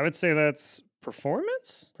is? I would say that's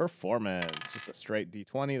performance. Performance, just a straight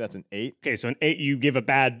D20. That's an 8. Okay, so an 8, you give a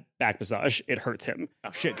bad back massage, it hurts him. Oh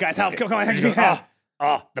shit, guys, help! Come on, He goes,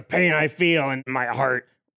 the pain I feel in my heart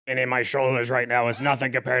and in my shoulders right now is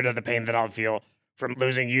nothing compared to the pain that I'll feel from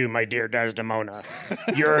losing you, my dear Desdemona.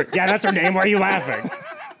 That's her name. Why are you laughing?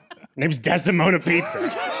 Name's Desdemona Pizza.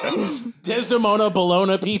 Desdemona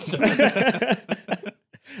Bologna Pizza.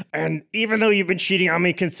 And even though you've been cheating on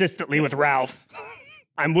me consistently with Ralph,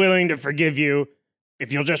 I'm willing to forgive you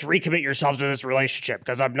if you'll just recommit yourself to this relationship,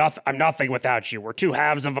 because I'm nothing without you. We're two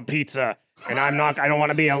halves of a pizza, and I don't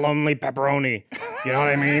want to be a lonely pepperoni. You know what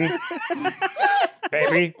I mean?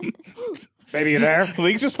 Baby? Baby, you there?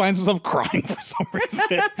 Link just finds himself crying for some reason.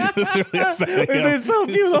 It's really upsetting. It's so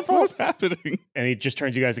beautiful. What's happening? And he just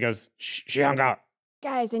turns to you guys and goes, she hung up.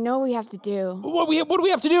 Guys, I know what we have to do. What do we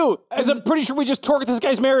have to do? As I'm pretty sure we just torqued this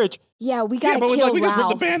guy's marriage. Yeah, we gotta but kill we just ripped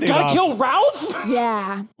the Ralph. Band-Aid Gotta off. kill Ralph?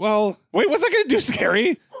 Yeah, Well, wait, what's that gonna do,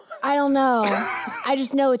 Scary? I don't know. I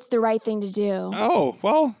just know it's the right thing to do. Oh,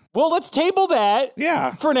 well, Well, let's table that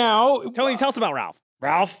yeah. for now. Tony, tell us about Ralph.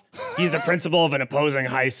 Ralph, he's the principal of an opposing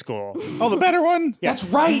high school. Oh, the better one? That's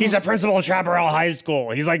right. He's the principal of Chaparral High School.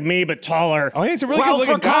 He's like me, but taller. Oh, yeah, he's a really Ralph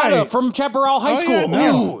good-looking guy. Ricotta from Chaparral High School. Yeah,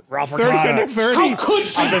 no. Ooh. Ralph 30 under Ricotta. 30. How could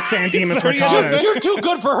she? Of the San Dimas 30 under Ricottas. 30. You're too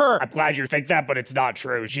good for her. I'm glad you think that, but it's not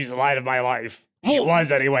true. She's the light of my life. She Well-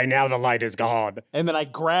 was anyway. Now the light is gone. And then I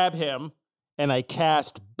grab him and I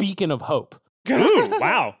cast Beacon of Hope. Ooh,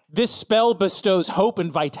 wow. This spell bestows hope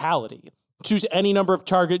and vitality. choose any number of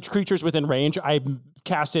target creatures within range. I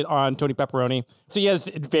cast it on Tony Pepperoni. So he has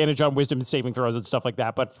advantage on wisdom and saving throws and stuff like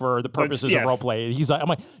that. But for the purposes of roleplay, I'm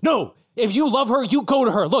like, no, if you love her, you go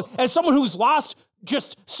to her. Look, as someone who's lost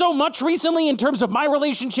just so much recently in terms of my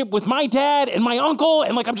relationship with my dad and my uncle,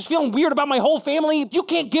 and like I'm just feeling weird about my whole family, you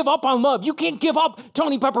can't give up on love. You can't give up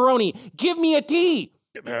Tony Pepperoni. Give me a T.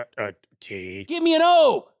 T. Give me an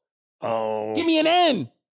O. Oh. Give me an N.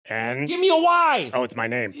 N? Give me a Y. Oh, it's my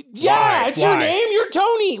name. Yeah, Why? it's Why? your name. You're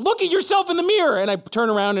Tony. Look at yourself in the mirror. And I turn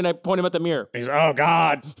around and I point him at the mirror. He's, oh,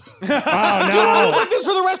 God. Oh, no. Do you want to look like this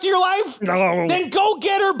for the rest of your life? No. Then go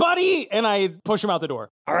get her, buddy. And I push him out the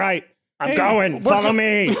door. All right. I'm going. Follow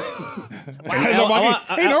me.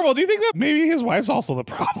 Hey, Normal, do you think that maybe his wife's also the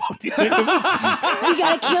problem? Do you think We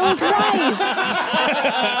gotta kill his wife.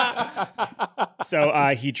 So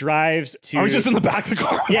he drives to. Are we just in the back of the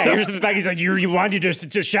car? Yeah, you're just in the back. He's like, you wanted to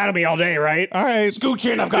just shadow me all day, right? All right. Scooch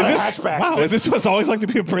in. I've got a hatchback. Wow, is this what's always like to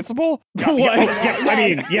be a principal? I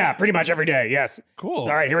mean, yeah, pretty much every day. Yes. Cool. All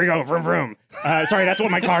right, here we go. Vroom vroom. Sorry, that's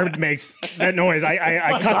what my car makes. That noise.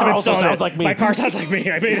 I custom car also installed it. sounds like me. My car sounds like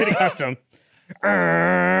me. I made it custom.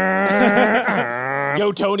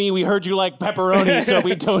 Yo, Tony, we heard you like pepperoni, so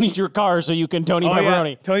we Tony'd your car so you can Tony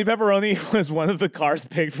Pepperoni. Yeah. Tony Pepperoni was one of the cars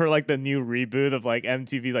picked for like the new reboot of like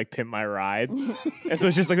MTV like Pimp My Ride. And so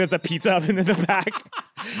it's just like there's a pizza oven in the back.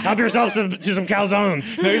 Help yourself to some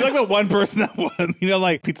calzones. No, he's like the one person that won. You know,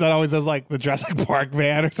 like Pizza Hut always does like the Jurassic Park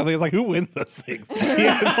van or something. It's like, who wins those things?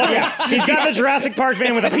 Yeah, he's got the Jurassic Park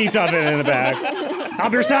van with a pizza oven in the back.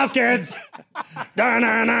 Help yourself, kids. The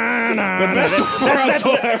best that's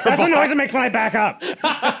the noise it makes when I back up.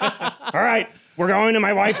 All right, we're going to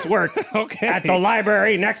my wife's work at the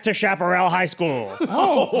library next to Chaparral High School.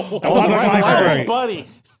 Oh, the public library. Buddy.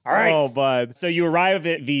 All right. Oh, bud. So you arrive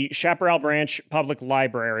at the Chaparral Branch Public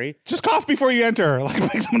Library. Just cough before you enter. Like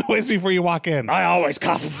make some noise before you walk in. I always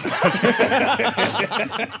cough.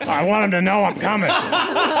 I want him to know I'm coming.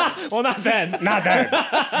 Well, not then. Not that.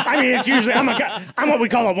 I mean, it's usually I'm what we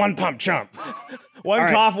call a one pump chump. One All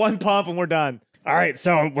right. cough, one pump, and we're done. All right,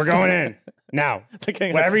 so we're going in now. It's like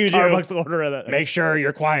getting Whatever a you do, Starbucks order of that. make sure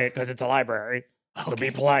you're quiet because it's a library. So be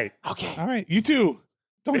polite. Okay. All right, you too.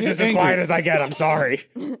 Don't This get is as angry. quiet as I get. I'm sorry.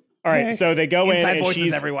 All right, so they go in Inside and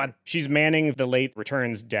voices, everyone. she's manning the late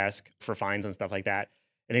returns desk for fines and stuff like that.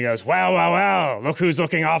 And he goes, well, look who's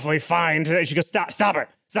looking awfully fine today. She goes, stop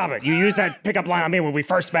it. You used that pickup line on me when we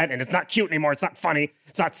first met, and it's not cute anymore. It's not funny.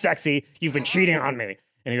 It's not sexy. You've been cheating on me.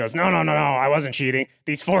 And he goes, no, I wasn't cheating.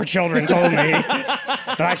 These 4 children told me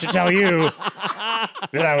that I should tell you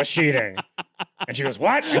that I was cheating. And she goes,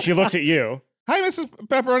 what? And she looks at you. Hi, Mrs.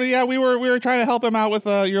 Pepperoni. Yeah, we were trying to help him out with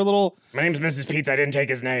your little. My name's Mrs. Pizza. I didn't take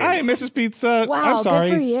his name. Hi, Mrs. Pizza. Wow, I'm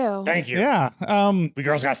sorry. good for you. Thank you. Yeah. We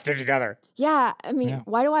girls got to stick together. Yeah, I mean,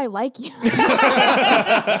 why do I like you?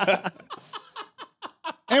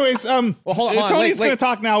 Anyways, Well, hold on, Tony's wait. gonna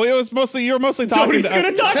talk now. You were mostly talking Tony's to us.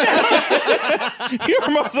 gonna talk now. You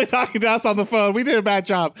were mostly talking to us on the phone. We did a bad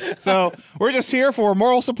job. So we're just here for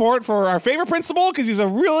moral support for our favorite principal because he's a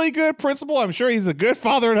really good principal. I'm sure he's a good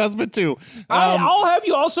father and husband too. I'll have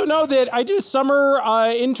you also know that I did a summer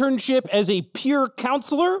internship as a peer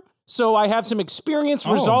counselor. So I have some experience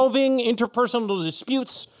resolving interpersonal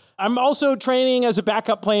disputes. I'm also training as a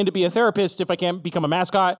backup plan to be a therapist if I can't become a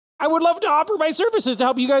mascot. I would love to offer my services to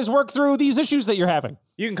help you guys work through these issues that you're having.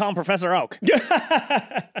 You can call him Professor Oak.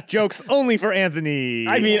 Jokes only for Anthony.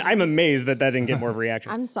 I mean, I'm amazed that didn't get more of a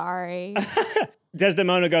reaction. I'm sorry.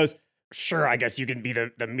 Desdemona goes, Sure, I guess you can be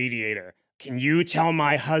the mediator. Can you tell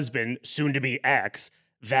my husband, soon to be ex,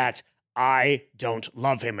 that I don't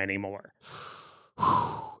love him anymore?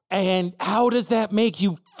 And how does that make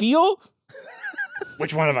you feel?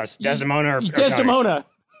 Which one of us, Desdemona or Tony? Desdemona.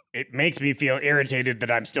 It makes me feel irritated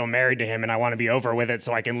that I'm still married to him and I want to be over with it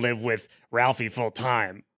so I can live with Ralphie full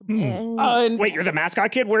time. And, Wait, you're the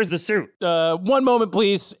mascot kid? Where's the suit? one moment,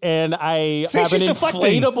 please. And I have an she's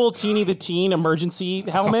deflecting. inflatable Teeny the Teen emergency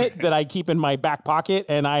helmet that I keep in my back pocket,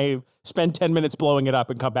 and I spend 10 minutes blowing it up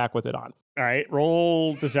and come back with it on. all right,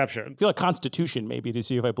 roll deception. I feel like Constitution, maybe, to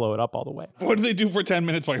see if I blow it up all the way. What do they do for 10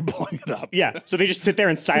 minutes while you're blowing it up? Yeah, so they just sit there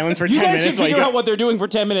in silence for You 10 guys minutes. can figure while out what they're doing for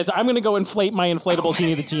 10 minutes. I'm going to go inflate my inflatable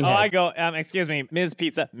Teeny the Teen Oh, head. I go, excuse me, Ms.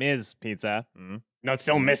 Pizza. Ms. Pizza. No, it's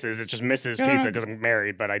still Mrs. It's just Mrs. Pizza because I'm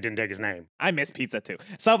married, but I didn't take his name. I miss pizza too.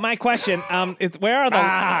 So my question, is where are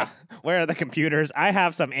the computers? I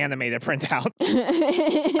have some anime to print out.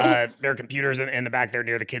 There are computers in the back there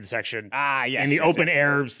near the kids section. Yes. In the yes, open yes.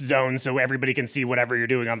 air zone so everybody can see whatever you're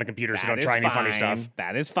doing on the computer, so That don't is try any funny fine. stuff.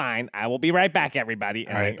 That is fine. I will be right back, everybody.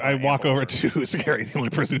 All right, I walk over to Scary, the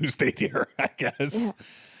only person who stayed here, I guess.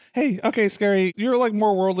 hey, okay, Scary, you're like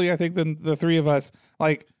more worldly, I think, than the three of us.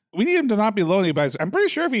 Like, we need him to not be lonely, but I'm pretty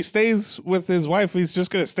sure if he stays with his wife, he's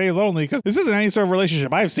just going to stay lonely because this isn't any sort of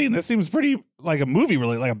relationship I've seen. This seems pretty like a movie,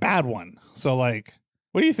 really, like a bad one. So, like,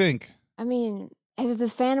 what do you think? I mean, as the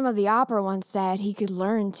Phantom of the Opera once said, he could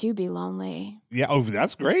learn to be lonely. Yeah, oh,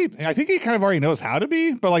 that's great. I think he kind of already knows how to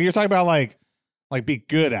be, but like you're talking about like be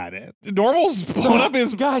good at it. Normal's blown up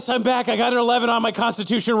his... Guys, I'm back. I got an 11 on my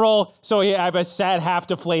Constitution roll. So yeah, I have a sad,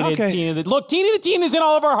 half-deflated Tina. Look, Teeny the Teen is in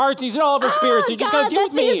all of our hearts. He's in all of our spirits. You just got to deal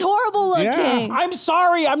with me. He's horrible looking. Yeah. I'm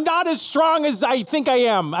sorry. I'm not as strong as I think I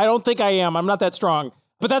am. I don't think I am. I'm not that strong.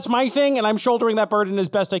 But that's my thing, and I'm shouldering that burden as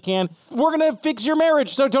best I can. We're going to fix your marriage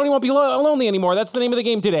so Tony won't be lonely anymore. That's the name of the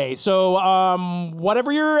game today. So what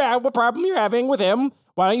problem you're having with him,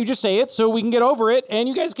 why don't you just say it so we can get over it, and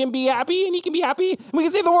you guys can be happy, and he can be happy, and we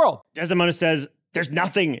can save the world. Desdemona says, there's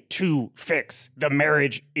nothing to fix. The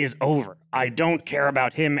marriage is over. I don't care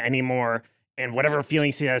about him anymore, and whatever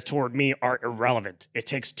feelings he has toward me are irrelevant. It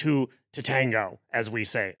takes two to tango, as we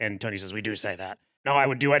say. And Tony says, we do say that. No, I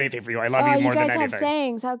would do anything for you. I love you more than anything. You guys have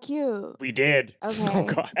sayings. How cute. We did. Okay. Oh,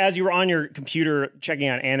 God. As you were on your computer checking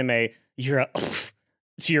out anime, you hear a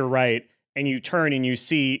to your right, and you turn and you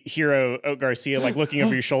see Hiro Garcia like looking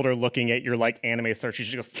over your shoulder, looking at your like anime search.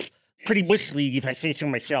 She goes, pretty bush league if I say so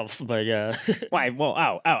myself, but Why? Well,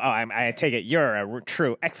 I take it you're a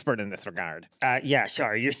true expert in this regard. Yeah,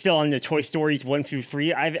 sorry. You're still on the Toy Stories 1 through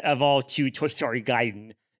 3. I've evolved to Toy Story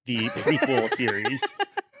Gaiden, the prequel series.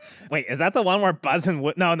 Wait, is that the one where Buzz and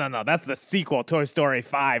Woody... No, that's the sequel, Toy Story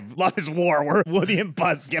 5, Love is War, where Woody and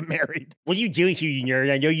Buzz get married. What are you doing here, you nerd?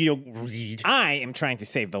 I know you don't read. I am trying to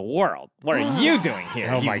save the world. What are you doing here,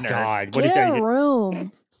 Oh my nerd? God. What is Get that? a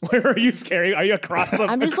room. Where are you, Scary? Are you across the,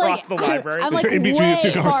 the library? I'm like In between way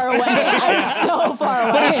these two far away. I'm so far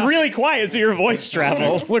away. But it's really quiet, so your voice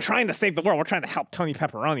travels. We're trying to save the world. We're trying to help Tony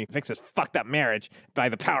Pepperoni fix his fucked up marriage by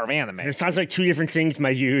the power of anime. It sounds like two different things,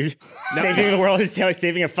 my dude. Saving the world is like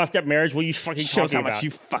saving a fucked up marriage. What are you fucking Shows talking how about? much you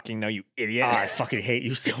fucking know, you idiot. I fucking hate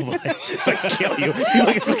you so much. I kill you.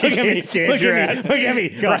 Look at me. Stand your ass. Look at me.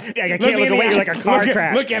 God, I can't look away. You're like a car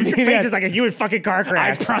crash. Look at me. Your face is like a human fucking car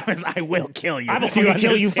crash. I promise I will kill you. I will fucking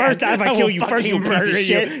kill you first. If I kill you first, you piece of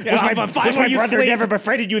shit. Yeah, Wish my brother never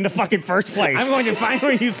befriended you in the fucking first place. I'm going to find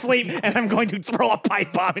where you sleep, and I'm going to throw a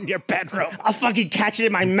pipe bomb in your bedroom. I'll fucking catch it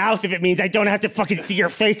in my mouth if it means I don't have to fucking see your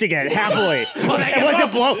face again, happily. And once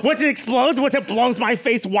it blows my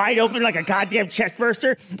face wide open like a goddamn chest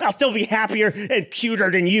burster, I'll still be happier and cuter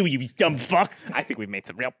than you dumb fuck. I think we made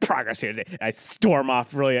some real progress here today. I storm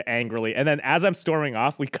off really angrily, and then as I'm storming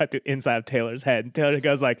off, we cut to inside of Taylor's head, and Taylor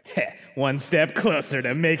goes like, one step closer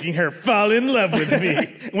to making her fall in love with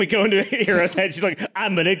me. We go into Hero's head, she's like,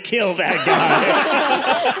 I'm gonna kill that guy.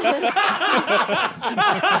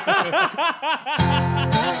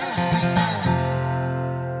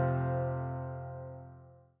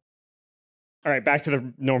 All right, back to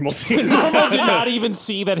the normal scene. Normal did not even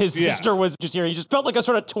see that his sister was just here. He just felt like a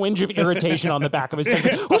sort of twinge of irritation on the back of his neck.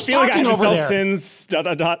 Who's talking over there? Since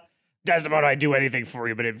Desdemona, I'd do anything for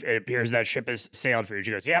you, but it appears that ship has sailed for you.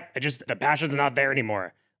 She goes, yep, the passion's not there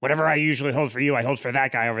anymore. Whatever I usually hold for you, I hold for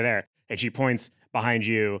that guy over there. And she points behind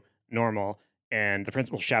you, Normal, and the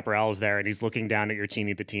Principal Chaparral is there, and he's looking down at your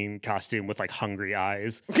Teeny the Teen costume with, like, hungry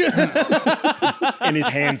eyes. And his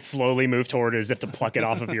hands slowly move toward it as if to pluck it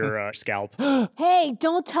off of your scalp. Hey,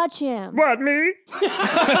 don't touch him. What, me?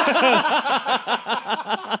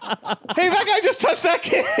 Hey, that guy just touched that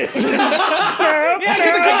kid.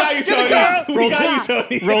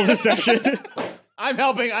 Roll deception. I'm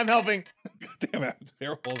helping. Damn it.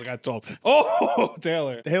 Taylor got told. Oh,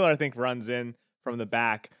 Taylor. Taylor, I think, runs in from the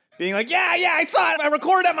back, being like, yeah, I saw it. I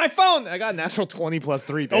recorded on my phone. I got a natural 20 plus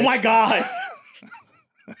 3. Bitch. Oh, my God.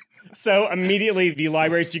 So immediately the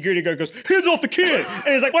library security guard goes, hands off the kid.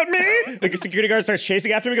 And he's like, what, me? The security guard starts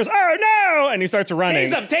chasing after him. He goes, oh, no. And he starts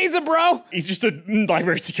running. Tase him, bro. He's just a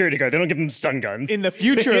library security guard. They don't give him stun guns. In the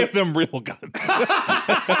future. They give them real guns.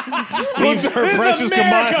 These are precious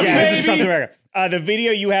commodities. Yeah, this is something America. The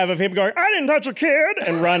video you have of him going, I didn't touch a kid,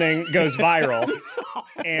 and running goes viral.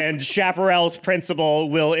 And Chaparral's principal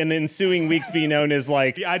will, in the ensuing weeks, be known as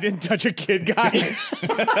like, I didn't touch a kid guy.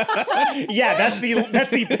 Yeah, that's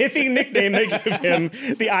the pithy nickname they give him.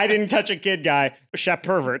 The I didn't touch a kid guy, Chap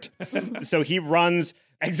Pervert. So he runs,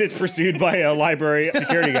 exits pursued by a library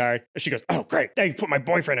security guard. She goes, oh, great. Now you've put my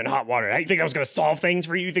boyfriend in hot water. You think that was going to solve things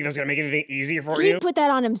for you? You think that was going to make anything easier for you? He put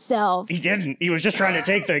that on himself. He didn't. He was just trying to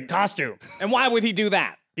take the costume. And why would he do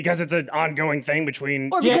that? because it's an ongoing thing between...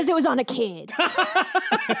 Or because it was on a kid.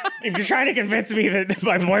 If you're trying to convince me that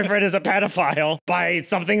my boyfriend is a pedophile by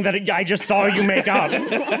something that I just saw you make up,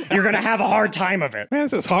 you're going to have a hard time of it. Man,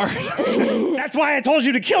 this is hard. That's why I told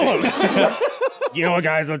you to kill him. You know what,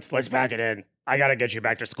 guys? Let's pack it in. I got to get you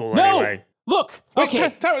back to school anyway. Look, Wait,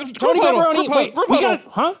 okay. Tony Pepperoni, wait, we gotta,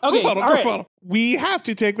 huh? Okay, all right. We have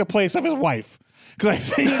to take the place of his wife. Because I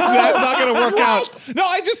think that's not going to work out. No,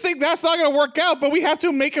 I just think that's not going to work out, but we have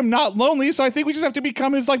to make him not lonely, so I think we just have to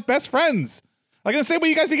become his, like, best friends. Like, in the same way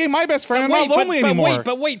you guys became my best friend, I'm not lonely anymore.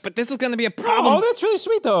 But this is going to be a problem. Oh, that's really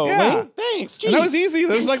sweet, though. Yeah. Wait, thanks, jeez. And that was easy. It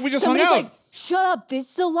was like we just hung out. Like, shut up,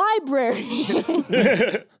 this is a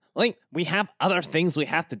library. Like, we have other things we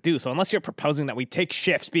have to do, so unless you're proposing that we take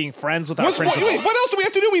shifts being friends with our principal... Wait, what else do we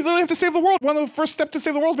have to do? We literally have to save the world. One of the first steps to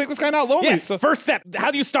save the world is make this guy not lonely. Yes, so. first step.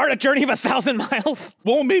 How do you start a journey of 1,000 miles?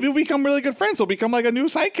 Well, maybe we become really good friends. He'll become like a new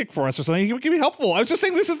sidekick for us or something. He can be helpful. I was just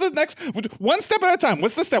saying this is the next... One step at a time.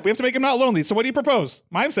 What's the step? We have to make him not lonely. So what do you propose?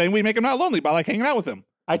 I'm saying we make him not lonely by, like, hanging out with him.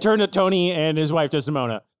 I turn to Tony and his wife,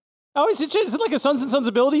 Desdemona. Oh, is it like a Sons and Sons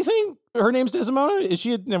ability thing? Her name's Desdemona? Is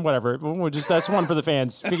she whatever. That's one for the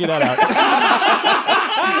fans. Figure that out.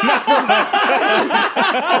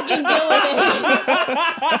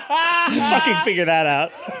 Fucking figure that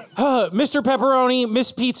out. Mr. Pepperoni,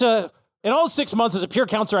 Miss Pizza. In all 6 months as a peer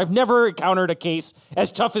counselor, I've never encountered a case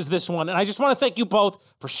as tough as this one. And I just want to thank you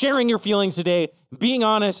both for sharing your feelings today, being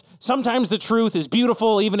honest. Sometimes the truth is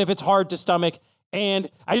beautiful, even if it's hard to stomach. And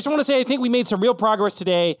I just want to say I think we made some real progress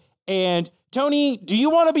today. And Tony, do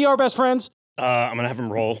you want to be our best friends? I'm going to have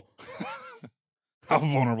him roll. How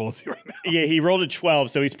vulnerable is he right now? Yeah, he rolled a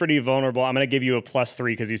 12, so he's pretty vulnerable. I'm going to give you a +3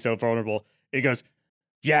 because he's so vulnerable. And he goes,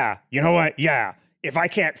 yeah, you know what? Yeah, if I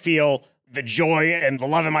can't feel the joy and the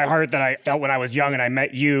love in my heart that I felt when I was young and I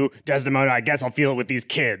met you, Desdemona, I guess I'll feel it with these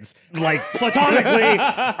kids. Like, platonically,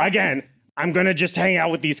 again, I'm going to just hang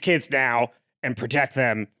out with these kids now and protect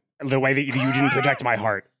them the way that you didn't protect my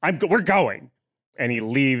heart. We're going. And he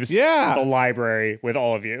leaves the library with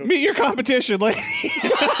all of you. Meet your competition, like he's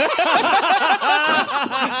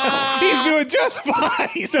doing just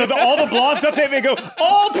fine. So all the blogs update, they go,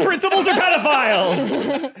 all principals are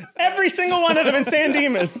pedophiles. Every single one of them in San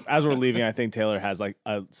Dimas. As we're leaving, I think Taylor has like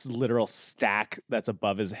a literal stack that's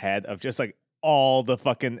above his head of just like all the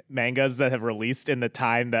fucking mangas that have released in the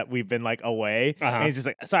time that we've been like away. And he's just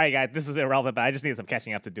like, sorry guys, this is irrelevant, but I just need some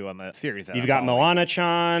catching up to do on the theories. You've got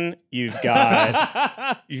Moana-chan, you've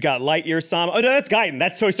got Lightyear-sama. Oh no, that's Gaiden.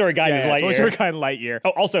 That's Toy Story Gaiden is Lightyear. Toy Story Gaiden Lightyear.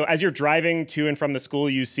 Oh, also, as you're driving to and from the school,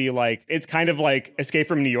 you see like, it's kind of like Escape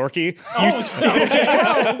from New York-y.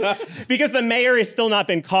 Because the mayor has still not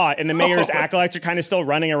been caught and the mayor's acolytes are kind of still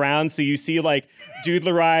running around. So you see like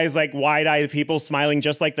doodler eyes, like wide-eyed people smiling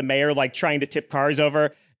just like the mayor, like trying to tip cars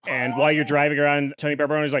over. And while you're driving around, Tony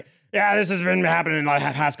Pepperoni's like, yeah, this has been happening like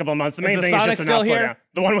the past couple of months. The main thing is just to not slow down.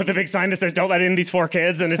 The one with the big sign that says, don't let in these 4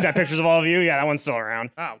 kids, and it's got pictures of all of you. Yeah, that one's still around.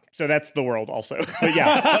 Oh, okay. So that's the world also. But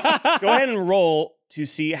yeah, go ahead and roll to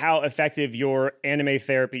see how effective your anime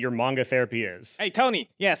therapy, your manga therapy is. Hey, Tony,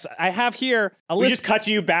 yes, I have here a list. We just cut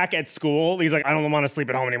you back at school. He's like, I don't want to sleep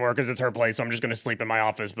at home anymore because it's her place, so I'm just going to sleep in my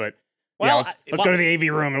office. But well, yeah, let's go to the AV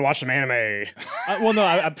room and watch some anime. Well, no,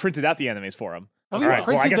 I printed out the animes for him. All right.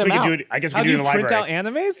 Well, I guess we can do it. I guess we can do it in the library. Print out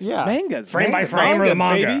animes? Yeah. Mangas. Frame by frame or the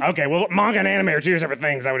manga? Baby. Okay, well, manga and anime are 2 separate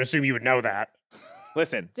things. I would assume you would know that.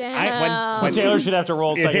 Listen, Damn. Taylor should have to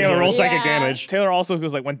roll psychic Taylor, roll damage. psychic damage. Taylor also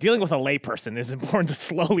goes like, when dealing with a layperson, it's important to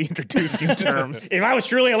slowly introduce new terms. If I was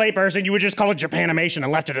truly a layperson, you would just call it Japanimation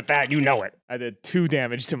and left it at that. You know it. I did 2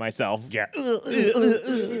 damage to myself. Yeah. Go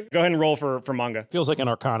ahead and roll for manga. Feels like an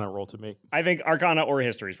Arcana roll to me. I think Arcana or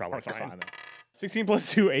History is probably fine. 16 plus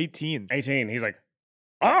 2, 18. 18. He's like,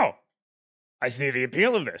 oh, I see the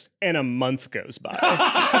appeal of this. And a month goes by.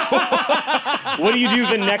 What do you do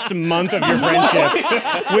the next month of your friendship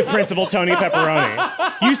with Principal Tony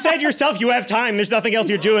Pepperoni? You said yourself you have time. There's nothing else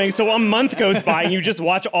you're doing. So a month goes by and you just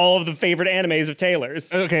watch all of the favorite animes of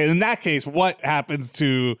Taylor's. Okay, in that case, what happens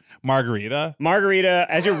to Margarita? Margarita,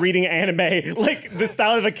 as you're reading anime, like the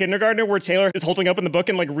style of a kindergartner where Taylor is holding up in the book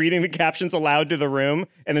and like reading the captions aloud to the room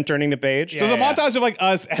and then turning the page. So it's a montage of like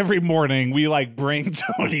us every morning. We like bring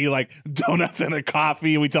Tony like donuts and a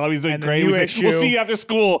coffee. We tell him he's doing great. We'll see you after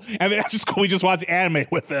school. And then after school, we just watch anime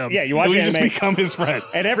with him. Yeah, you watch anime. We just become his friend.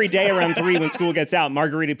 And every day around 3 when school gets out,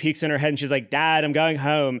 Margarita peeks in her head and she's like, Dad, I'm going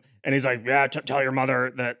home. And he's like, yeah, tell your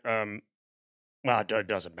mother that, well, it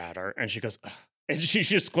doesn't matter. And she goes, ugh. And she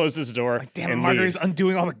just closes the door. Like, damn it, Margarita's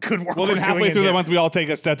undoing all the good work. Well, then halfway through the month, we all take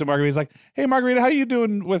a step to Margarita. He's like, hey, Margarita, how you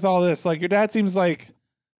doing with all this? Like, your dad seems like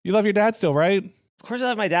you love your dad still, right? Of course I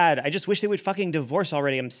love my dad. I just wish they would fucking divorce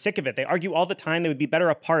already. I'm sick of it. They argue all the time. They would be better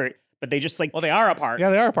apart. But they just like... Well, they are apart.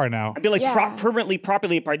 Yeah, they are apart now. I'd be like permanently,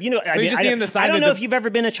 properly apart. You know, So I don't know if you've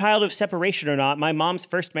ever been a child of separation or not. My mom's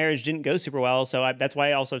first marriage didn't go super well, so that's why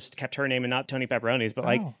I also kept her name and not Tony Pepperoni's.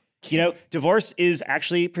 But you know, divorce is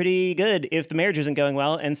actually pretty good if the marriage isn't going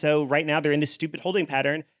well. And so right now they're in this stupid holding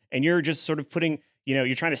pattern, and you're just sort of putting, you know,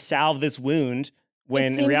 you're trying to salve this wound when it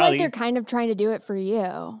seems in reality... like they're kind of trying to do it for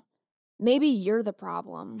you. Maybe you're the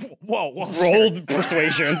problem. Whoa. Rolled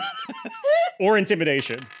persuasion or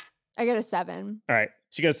intimidation. I got a 7. All right.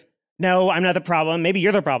 She goes, no, I'm not the problem. Maybe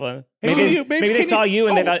you're the problem. Maybe Maybe they saw you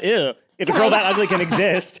and they thought, ew, if a girl that ugly can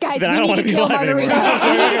exist, Guys, then I don't want to be alive anymore. We need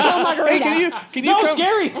to kill Margarita. Can you come,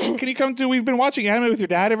 scary. Can you come to, we've been watching anime with your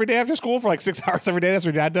dad every day after school for like 6 hours every day. That's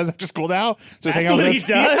what your dad does after school now. So That's what he does?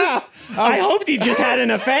 Yeah. I hoped he just had an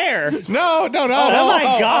affair. No. Oh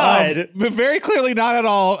my God. But very clearly not at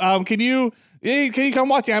all. Can you come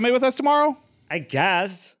watch anime with us tomorrow? I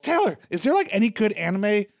guess. Taylor, is there like any good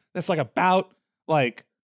anime that's like about like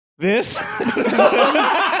this?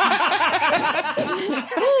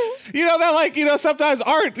 You know, that like, you know, sometimes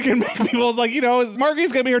art can make people like, you know,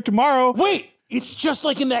 Marky's gonna be here tomorrow. Wait, it's just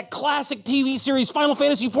like in that classic TV series Final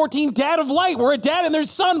Fantasy XIV Dad of Light, where a dad and their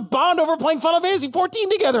son bond over playing Final Fantasy XIV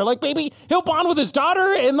together. Like, maybe he'll bond with his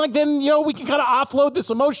daughter, and like then, you know, we can kind of offload this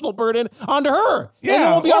emotional burden onto her. Yeah, and it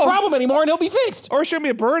won't be our problem anymore, and he'll be fixed. Or shouldn't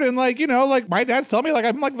be a burden, like, you know, like my dad's telling me like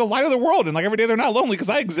I'm like the light of the world, and like every day they're not lonely because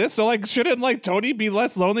I exist. So like, shouldn't like Tony be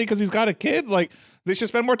less lonely because he's got a kid? Like, they should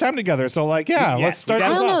spend more time together. So like, let's start. I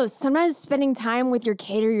don't know. Sometimes spending time with your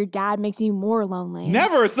kid or your dad makes you more lonely.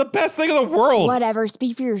 Never. It's the best thing in the world. Whatever.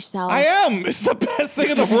 Speak for yourself. I am. It's the best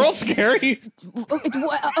thing in the world, Scary.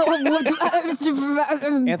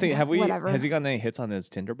 Anthony, Whatever. has he gotten any hits on his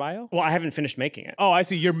Tinder bio? Well, I haven't finished making it. Oh, I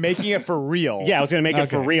see. You're making it for real. Yeah, I was going to make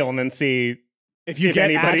it for real and then see if you get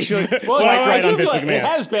anybody actually. Well, right on Vince like McMahon. It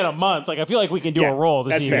has been a month. Like, I feel like we can do a roll to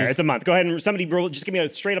that's see fair. It's a month. Go ahead and somebody roll. Just give me a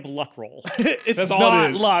straight up luck roll. It's all not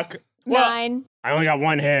it is. luck. 9. I only got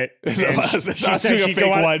one hit. It's us doing a fake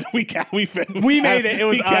one. We made it. It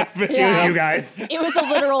was us. It was you guys. It was a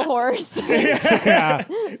literal horse. Yeah.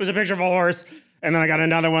 It was a picture of a horse. And then I got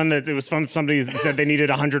another one that it was from somebody that said they needed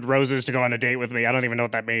 100 roses to go on a date with me. I don't even know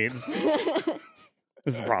what that means.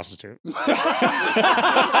 This is a prostitute.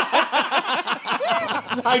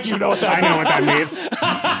 I do know what that I know what that means.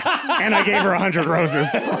 And I gave her 100 roses.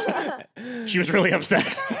 She was really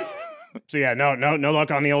upset. So yeah, no luck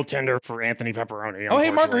on the old Tinder for Anthony Pepperoni. Oh, hey,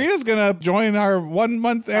 Margarita's gonna join our 1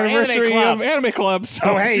 month anniversary of Anime Club. So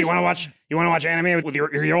oh, hey, you want to watch anime with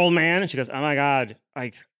your old man? And she goes, oh my God,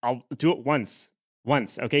 like I'll do it once.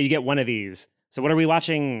 Okay, you get one of these. So what are we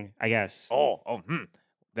watching? I guess.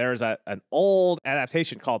 There's an old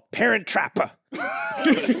adaptation called Parent Trap. That's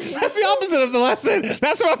the opposite of the lesson.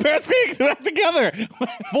 That's about parents getting back together.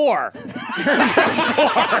 4. Parent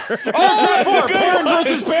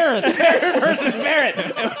versus parent. Parent versus parent,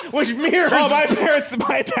 which mirrors. Oh,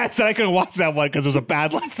 my dad said I couldn't watch that one because it was a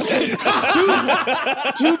bad lesson.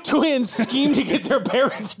 Two twins scheme to get their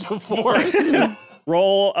parents divorced.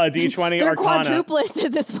 Roll a d20 They're Arcana. quadruplets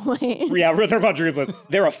at this point. Yeah, they're quadruplets.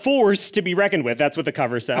 They're a force to be reckoned with. That's what the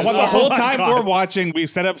cover says. Well, the whole my time God. we're watching, we've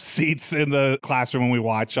set up seats in the classroom when we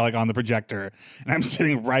watch, like on the projector, and I'm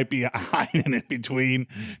sitting right behind and in between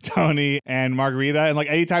Tony and Margarita. And like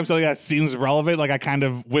anytime something that seems relevant, like I kind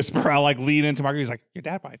of whisper, I'll like lean into Margarita. He's like, "Your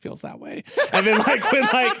dad probably feels that way." And then like when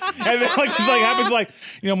like, and then like it's like happens like,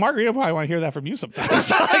 you know, Margarita probably want to hear that from you sometimes.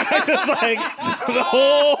 So, like, I just like the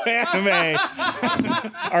whole anime.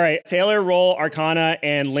 All right, Taylor, roll Arcana,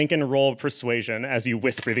 and Lincoln, roll Persuasion as you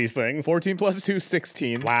whisper these things. 14 plus 2,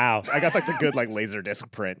 16. Wow. I got like the good like laser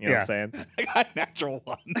disc print. You know what I'm saying? I got natural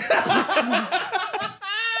one.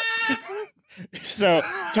 So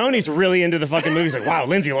Tony's really into the fucking movie. He's like, wow,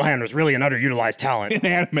 Lindsay Lohan was really an underutilized talent. In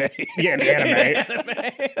anime. Yeah, in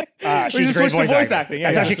the anime. She's a great voice acting.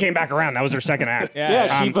 That's how she came back around. That was her second act.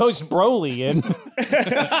 Yeah, she voiced Broly in.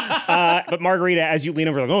 But Margarita, as you lean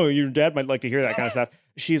over, like, oh, your dad might like to hear that kind of stuff.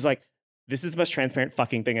 She's like, this is the most transparent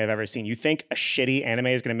fucking thing I've ever seen. You think a shitty anime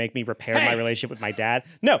is going to make me repair my relationship with my dad?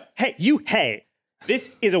 No. Hey.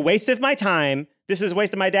 This is a waste of my time. This is a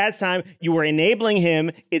waste of my dad's time. You were enabling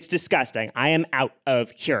him. It's disgusting. I am out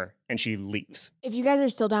of here. And she leaves. If you guys are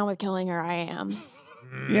still down with killing her, I am.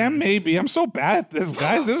 Yeah, maybe. I'm so bad at this,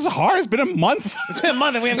 guys. This is hard. It's been a month. It's been a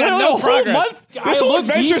month and we haven't got no progress. Month. This whole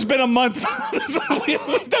adventure's been a month.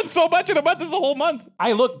 We've done so much in a month. This is a whole month.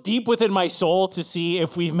 I look deep within my soul to see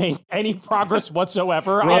if we've made any progress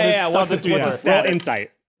whatsoever. What's the status? Roll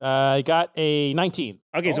insight. I got a 19.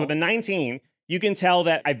 Okay, so with a 19, you can tell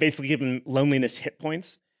that I basically given loneliness hit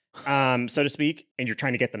points. so to speak, and you're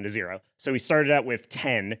trying to get them to 0. So he started out with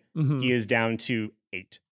 10. He is down to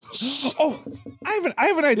 8. Oh, I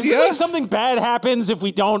have an idea. Is this like something bad happens if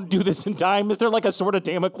we don't do this in time? Is there like a sword of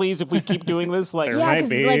Damocles if we keep doing this? Like, Yeah,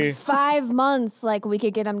 because like 5 months, like we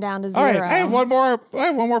could get them down to 0. All right, I have one more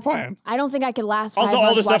plan. I don't think I could last 5 Also, months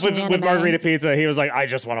all the stuff watching with anime. Margarita Pizza, he was like, I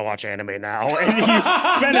just want to watch anime now. And he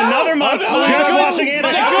spent another month just watching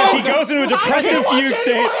anime. He goes into a depressive fugue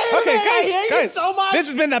state. Okay, guys, so much. This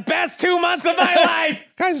has been the best 2 months of my life.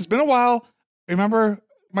 guys, it's been a while. Remember,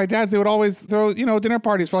 my dads, they would always throw, dinner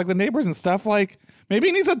parties for like the neighbors and stuff. Like, maybe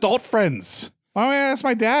he needs adult friends. Why don't I ask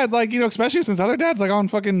my dad, like, especially since other dads, like on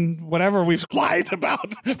fucking whatever we've lied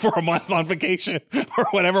about for a month on vacation or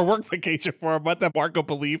whatever, work vacation for a month that Marco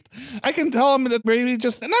believed. I can tell him that maybe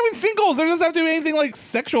just, and I mean singles, there doesn't have to be anything like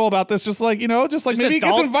sexual about this. Just like, just like maybe he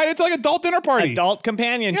gets invited to like adult dinner party. Adult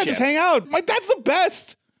companionship. Yeah, just hang out. My dad's the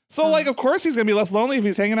best. So, like, of course he's going to be less lonely if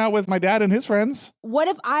he's hanging out with my dad and his friends. What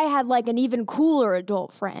if I had like an even cooler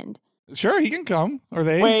adult friend? Sure, he can come. Or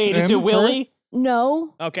they. Wait, is it him, Willie? her.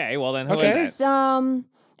 No. Okay, well then who Okay. is it? Sounds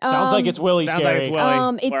like it's Willie. Sounds Scary. like it's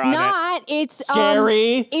Willie. It's We're on not. It's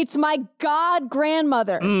Scary. It's my god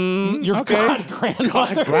grandmother. Your god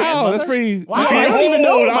grandmother. Wow, that's pretty. Wow, I don't even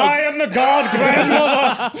know. I am the god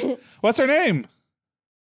grandmother. What's her name?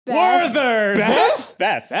 Beth. Werther's.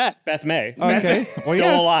 Beth May. Okay. Well, Still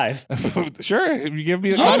yeah. alive. Sure, if you give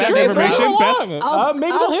me the Yeah, contact sure, information, bring her Beth. along.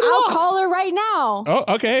 Maybe they'll hit it I'll off. call her right now. Oh,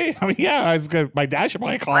 okay. I mean, yeah, I was good. My dad should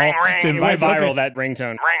probably call Ring, ring. to It went invite viral, okay. that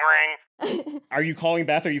ringtone. Ring. Are you calling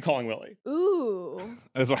Beth or are you calling Willie? Ooh.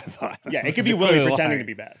 That's what I thought. Yeah, it could be It's Willie clearly a pretending lie. to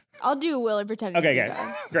be Beth. I'll do Willie pretending. Okay, to be okay.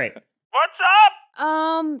 Beth. Great. What's up?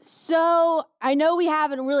 So I know we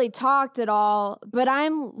haven't really talked at all, but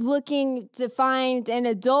I'm looking to find an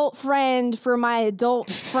adult friend for my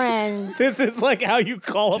adult friends. This is like how you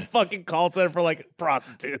call a fucking call center for like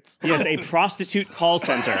prostitutes. Yes, a prostitute call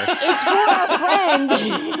center. It's for a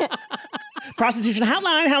friend. Prostitution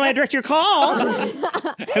hotline, how may I direct your call? And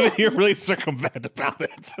then you're really circumvent about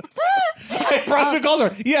it. Hey, prostitute calls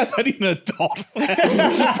her. Yes, I need an adult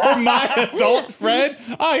friend for my adult friend.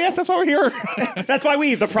 Oh, yes, that's why we're here. That's why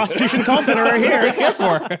we, the prostitution call center, are here.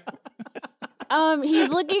 He's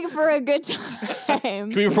looking for a good time. Can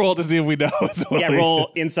we roll to see if we know? It's Yeah, Willie?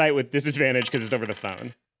 roll insight with disadvantage because it's over the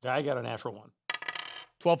phone. I got a natural one.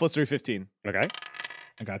 12 plus 3, 15. Okay.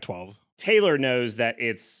 I got 12. Taylor knows that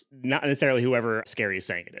it's not necessarily whoever Scary is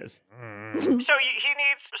saying it is. So he needs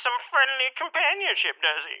some friendly companionship,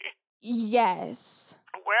 does he? Yes.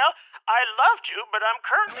 Well, I love to, but I'm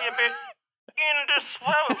currently a bit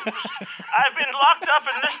indisposed. I've been locked up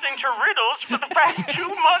and listening to riddles for the past 2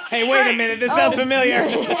 months. Hey, wait a minute. This sounds familiar.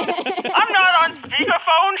 I'm not on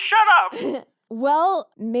speakerphone. Shut up. Well,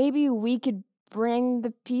 maybe we could bring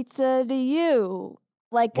the pizza to you.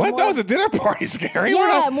 Like What? more- No, it's a dinner party, Scary.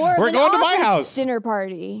 Yeah, more of we're an going to my office house. dinner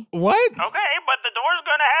party. What? Okay, but the door's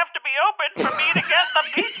gonna have to be open for me to get the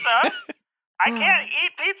pizza. I can't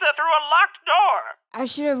eat pizza through a locked door. I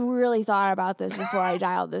should have really thought about this before I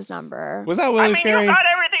dialed this number. Was that I Willie, mean, Scary? you got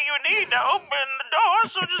everything you need to open the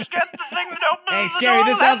door, so just get the thing that opens Hey, the Scary, door.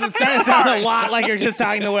 this Let sounds the starting to pizza sound a party. lot like you're just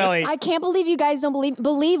talking to Willie. I can't believe you guys don't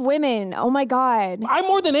believe women. Oh my god. I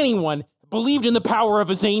more than anyone believed in the power of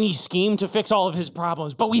a zany scheme to fix all of his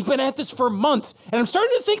problems, but we've been at this for months, and I'm starting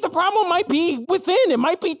to think the problem might be within. It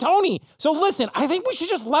might be Tony. So listen, I think we should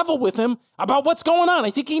just level with him about what's going on.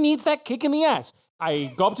 I think he needs that kick in the ass.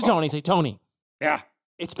 I go up to Tony and say, Tony, Yeah.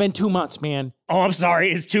 it's been 2 months, man. Oh, I'm sorry.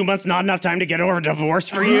 Is 2 months not enough time to get over a divorce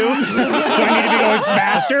for you? Do I need to be going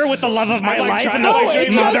faster with the love of my life and the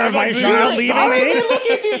mother of my child leaving me? Look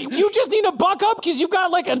at you. You just need to buck up because you've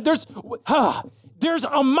got like there's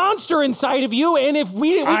a monster inside of you, and if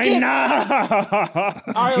we I can't.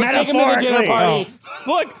 know. All right, let's take him to the dinner party.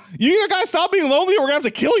 Look, you either gotta stop being lonely or we're gonna have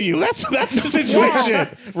to kill you. That's the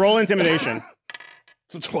situation. Roll intimidation.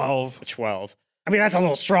 It's a 12. 12. I mean, that's a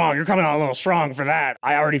little strong. You're coming out a little strong for that.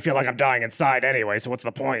 I already feel like I'm dying inside anyway, so what's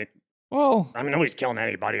the point? Well, I mean, nobody's killing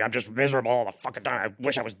anybody. I'm just miserable all the fucking time. I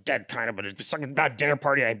wish I was dead, kind of, but it's something about dinner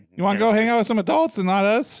party. you want to go hang out with some adults and not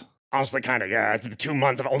us? Honestly, kind of, yeah. It's been 2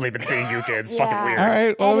 months. I've only been seeing you kids. Yeah. Fucking weird. All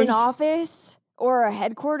right. Well, At we an just- office or a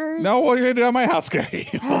headquarters? no, what are you gonna do at my house, Scary?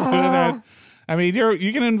 I mean,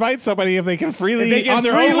 you can invite somebody if they can freely They can on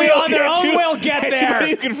their freely, own will on their get own to- will get there.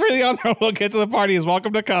 Anybody who can freely on their own will get to the party is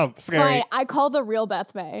welcome to come. Scary. Fine, I call the real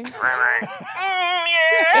Beth May.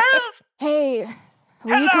 Yes? Hey,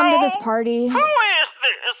 will you come to this Hello? party? Who is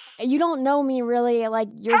this? You don't know me really, like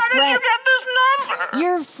your How did you friend. get this number?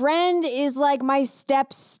 Your friend is like my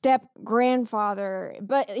step grandfather,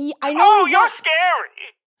 but I know Oh, he's you're not. scary.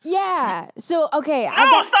 Yeah. So, okay. No,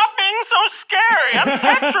 stop being so scary. I'm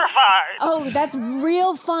petrified. Oh, that's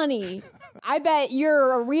real funny. I bet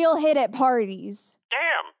you're a real hit at parties.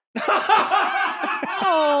 Damn.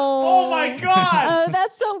 Oh my God. Oh,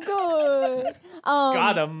 that's so good.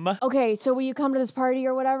 Got him. Okay, so will you come to this party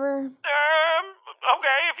or whatever? Okay,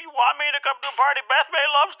 if you want me to come to a party, Beth May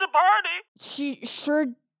loves to party. She sure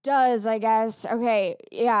does, I guess. Okay,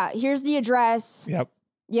 yeah, here's the address.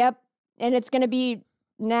 Yep. And it's gonna be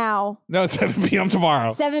now. No, it's 7 p.m.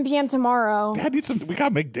 tomorrow. 7 p.m. tomorrow. Dad needs some. We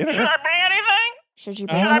gotta make dinner. Should I bring anything? Should you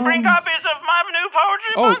Should I bring copies of my new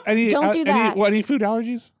poetry book? Don't do that. Any food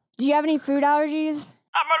allergies? Do you have any food allergies?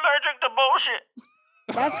 I'm allergic to bullshit.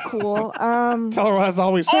 That's cool. Tell her as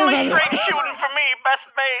always. Only straight shooting for me,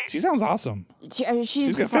 Beth May. She sounds awesome.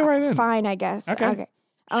 She's gonna fit right in. fine, I guess. Okay.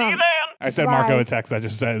 See you then. I sent Marco a text that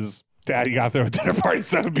just says, "Dad, you got to throw a dinner party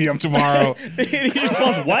 7 p.m. tomorrow." He just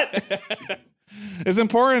wants what? It's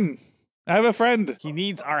important. I have a friend. He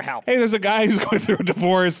needs our help. Hey, there's a guy who's going through a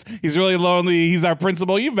divorce. He's really lonely. He's our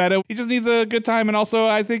principal. You've met him. He just needs a good time. And also,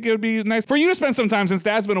 I think it would be nice for you to spend some time since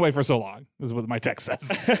Dad's been away for so long, is what my text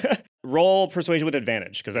says. Roll persuasion with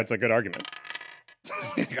advantage, because that's a good argument.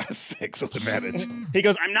 I got a 6 with advantage. He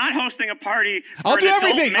goes, I'm not hosting a party. I'll do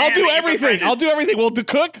everything. I'll do everything. I'll do everything. Well, to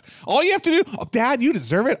cook, all you have to do, Dad, you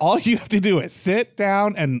deserve it. All you have to do is sit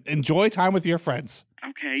down and enjoy time with your friends.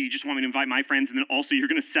 Okay, you just want me to invite my friends, and then also you're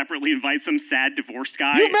going to separately invite some sad divorced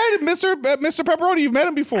guy? You've met Mr. Pepperoni. You've met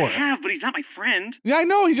him before. I have, but he's not my friend. Yeah, I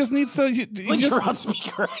know. He just needs to. You're on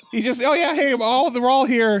speaker. He just. Oh yeah. Hey, we're all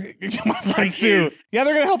here. My friends too. Yeah,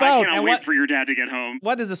 they're gonna help out. I can't wait for your dad to get home.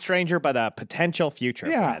 What is a stranger but a potential future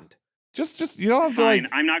friend? Just you don't have to Fine,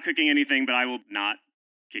 like. I'm not cooking anything, but I will not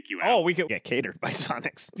kick you out. Oh, we could get catered by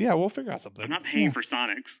Sonics. Yeah, we'll figure out something. I'm not paying for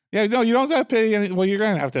Sonics. Yeah, no, you don't have to pay any. Well, you're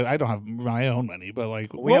gonna have to. I don't have my own money, but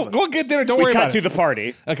like, we'll get dinner. Don't worry cut about to it. the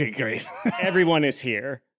party. Okay, great. Everyone is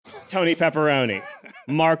here. Tony Pepperoni,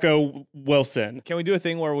 Marco Wilson. Can we do a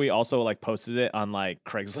thing where we also like posted it on like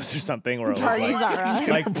Craigslist or something? Where it was Parties like, are us.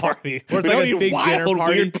 Like party. Where it's We like don't a big need dinner wild,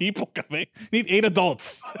 party. weird people coming. We need 8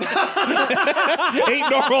 adults. 8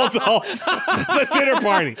 normal adults. It's a dinner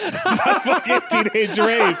party. It's not a fucking teenage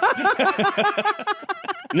rave.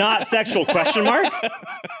 Not sexual, question mark?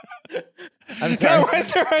 I'm Is sorry.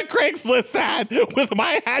 there a Craigslist ad with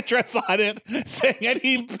my address on it saying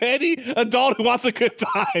any adult who wants a good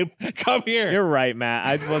time, come here? You're right, Matt.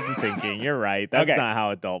 I wasn't thinking. You're right. That's Okay. not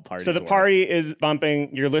how adult parties So the work. party is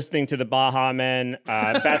bumping. You're listening to the Baja Men.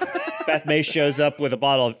 Beth May shows up with a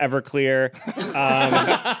bottle of Everclear.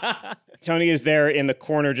 Tony is there in the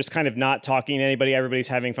corner, just kind of not talking to anybody. Everybody's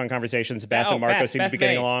having fun conversations. Beth and Marco seem to be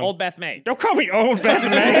getting along. Old Beth May. Don't call me old Beth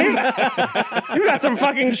May. You got some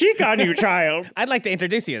fucking cheek on you, child. I'd like to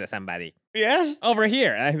introduce you to somebody. Yes? Over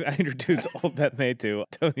here, I introduced old Beth May to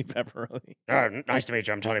Tony Pepperoni. Nice to meet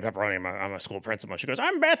you. I'm Tony Pepperoni. I'm a school principal. She goes,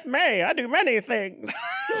 I'm Beth May. I do many things.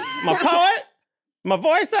 I'm a poet. I'm a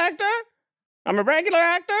voice actor. I'm a regular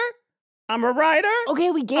actor. I'm a writer. Okay,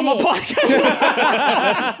 we get I'm it. a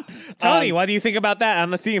podcast. Tony, what do you think about that? I'm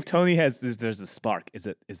gonna see if Tony has. There's a spark. Is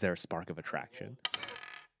there a spark of attraction?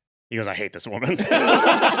 He goes, I hate this woman. Everything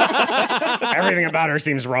about her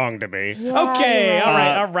seems wrong to me. Yeah, Okay, you're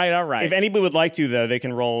all right. right. If anybody would like to, though, they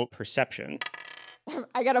can roll perception.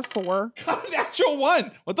 I got a 4. Natural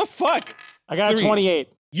 1. What the fuck? I got a 3.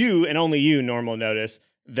 28. You and only you, Normal, notice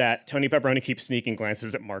that Tony Pepperoni keeps sneaking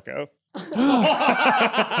glances at Marco.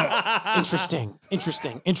 Interesting.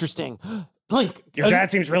 Blink. Your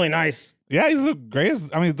dad seems really nice. Yeah, he's the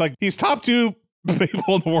greatest. I mean, like, he's top 2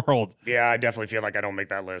 people in the world. Yeah, I definitely feel like I don't make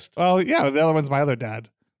that list. Well, yeah, the other one's my other dad.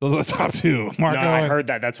 Those are the top 2. Marco. No, I heard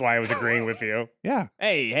that. That's why I was agreeing with you. Yeah.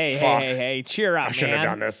 Hey, cheer up, I shouldn't man.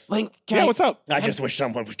 have done this. Blink. Yeah, what's up? I just wish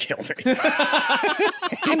someone would kill me.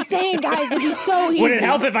 I'm saying, guys, it'd be so easy. Would it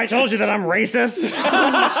help if I told you that I'm racist?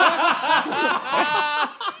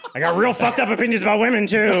 I got real fucked up opinions about women,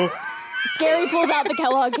 too. Scary pulls out the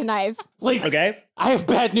Kellogg knife. Blink. Okay? I have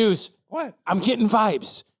bad news. What? I'm getting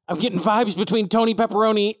vibes. Between Tony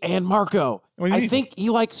Pepperoni and Marco. What do you I mean? think he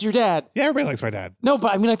likes your dad. Yeah, everybody likes my dad. No,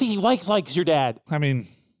 but I mean, I think he likes your dad. I mean,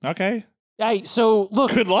 okay. Hey, so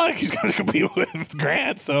look. Good luck. He's going to compete with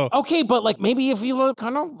Grant, so. Okay, but like maybe if you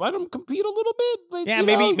kind of let him compete a little bit. Like, Yeah, you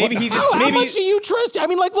maybe know, he just how maybe. much do you trust? I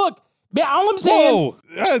mean, like, look. All I'm saying.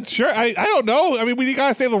 Whoa. Sure. I don't know. I mean, we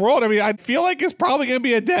gotta save the world. I mean, I feel like it's probably gonna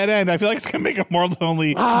be a dead end. I feel like it's gonna make him more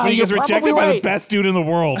lonely when he you're gets rejected probably by the right. best dude in the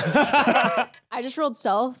world. I just rolled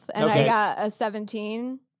stealth, and Okay. I got a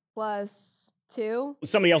 17 plus 2.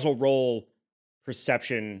 Somebody else will roll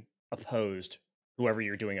perception opposed whoever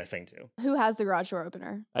you're doing a thing to. Who has the garage door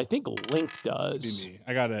opener? I think Link does. Me.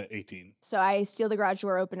 I got a 18. So I steal the garage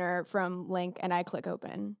door opener from Link and I click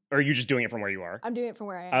open. Or are you just doing it from where you are? I'm doing it from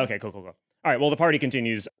where I am. Okay, cool. All right, well, the party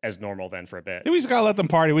continues as normal then for a bit. Then we just gotta let them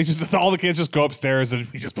party. All the kids just go upstairs and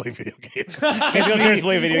we just play video games. Kids go upstairs and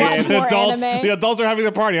play video games. The adults are having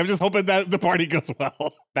their party. I'm just hoping that the party goes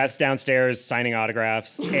well. Beth's downstairs signing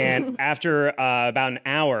autographs. And after about an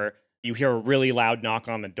hour, you hear a really loud knock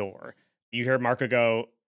on the door. You hear Marco go,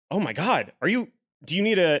 "Oh my God, do you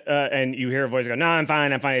need and you hear a voice go, "No, I'm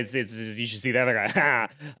fine. It's you should see the other guy."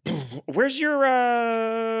 Where's your,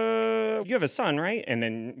 you have a son, right? And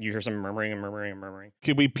then you hear some murmuring.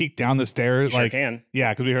 Can we peek down the stairs? You sure can.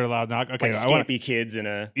 Yeah, because we heard a loud knock. Okay, Like scampy kids in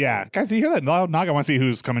a... Yeah. Guys, do you hear that loud knock? I want to see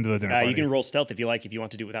who's coming to the dinner party. You can roll stealth if you want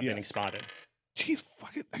to do it without getting spotted. Jeez,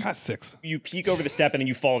 fucking, I got 6. You peek over the step and then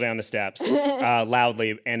you fall down the steps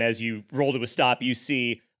loudly. And as you roll to a stop, you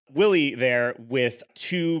see Willie there with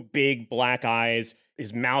 2 big black eyes.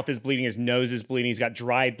 His mouth is bleeding. His nose is bleeding. He's got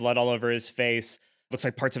dried blood all over his face. Looks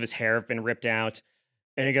like parts of his hair have been ripped out.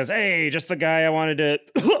 And he goes, "Hey, just the guy I wanted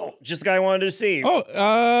to see."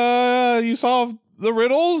 Oh, you solved the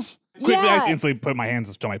riddles? Quickly, Yeah. I instantly put my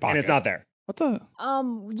hands to my pocket. And it's not there. What the?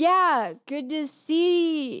 Yeah, good to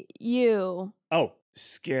see you. Oh,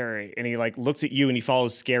 Scary. And he looks at you and he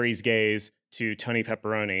follows Scary's gaze to Tony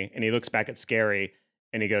Pepperoni. And he looks back at Scary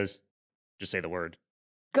and he goes, "Just say the word."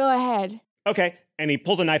 Go ahead. Okay. And he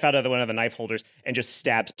pulls a knife out of one of the knife holders and just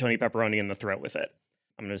stabs Tony Pepperoni in the throat with it.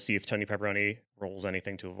 I'm going to see if Tony Pepperoni rolls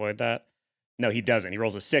anything to avoid that. No, he doesn't. He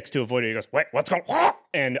rolls a 6 to avoid it. He goes, "Wait, what's going on?"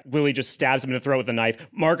 And Willie just stabs him in the throat with a knife.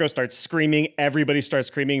 Marco starts screaming. Everybody starts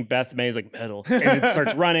screaming. Beth May is like, "Metal." And it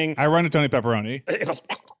starts running. I run to Tony Pepperoni. It goes,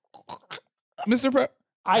 Mr.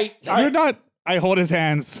 You're not. I hold his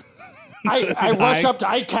hands. I rush up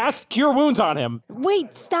I cast Cure Wounds on him.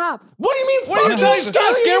 Wait, stop. What do you mean? What are you doing?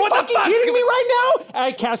 Stop, Scary, Are what you the fucking fuck? kidding me right now?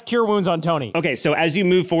 I cast Cure Wounds on Tony. Okay, so as you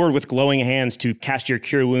move forward with glowing hands to cast your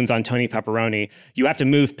Cure Wounds on Tony Pepperoni, you have to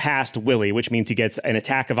move past Willie, which means he gets an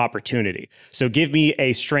attack of opportunity. So give me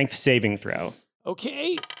a strength saving throw.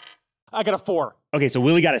 Okay. I got a 4. Okay, so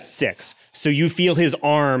Willie got a 6. So you feel his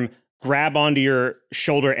arm grab onto your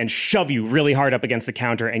shoulder and shove you really hard up against the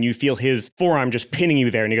counter, and you feel his forearm just pinning you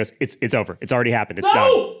there, and he goes, It's over. It's already happened. It's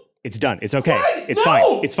done. It's done. It's okay. Fred, It's no!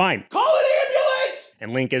 fine. It's fine. Call an ambulance!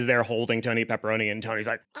 And Link is there holding Tony Pepperoni, and Tony's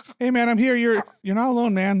like, Hey man, I'm here. You're not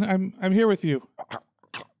alone, man. I'm here with you.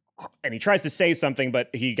 and he tries to say something, but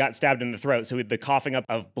he got stabbed in the throat, so the coughing up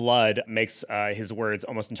of blood makes his words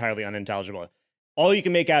almost entirely unintelligible. All you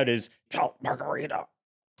can make out is, "Margarita."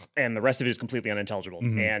 And the rest of it is completely unintelligible.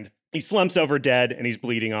 Mm-hmm. And he slumps over dead, and he's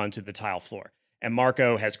bleeding onto the tile floor. And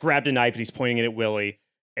Marco has grabbed a knife, and he's pointing it at Willie,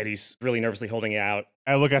 and he's really nervously holding it out.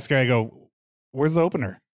 I look at Scary. I go, "Where's the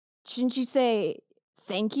opener? Shouldn't you say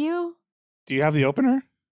thank you? Do you have the opener?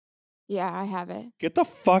 Yeah, I have it. Get the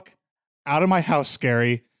fuck out of my house,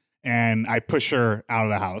 Scary." And I push her out of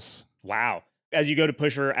the house. Wow. As you go to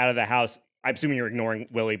push her out of the house, I'm assuming you're ignoring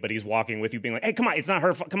Willie, but he's walking with you, being like, "Hey, come on, it's not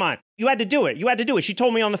her fault. Come on. You had to do it. You had to do it. She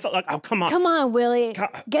told me on the phone." Like, "Oh, come on. Come on, Willie.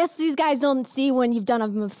 Guess these guys don't see when you've done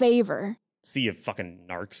them a favor. See you fucking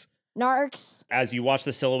narcs." Narcs. As you watch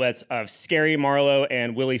the silhouettes of Scary Marlowe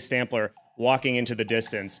and Willie Stampler walking into the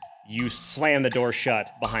distance, you slam the door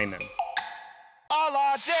shut behind them. All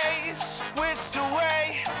our days whisked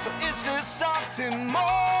away, but is there something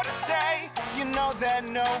more to say? You know that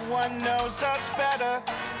no one knows us better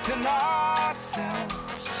than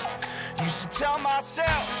ourselves. Used to tell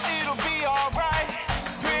myself it'll be alright.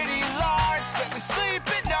 Pretty lies let me sleep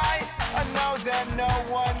at night. I know that no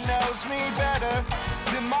one knows me better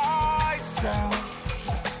than myself.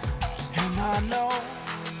 And I know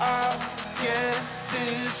I'll get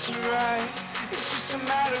this right. It's just a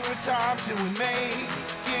matter of time till we make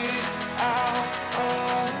it out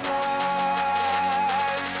alive.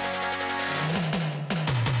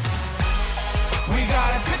 We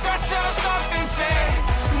gotta pick ourselves up and say,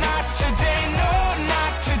 not today, no,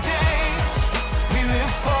 not today. We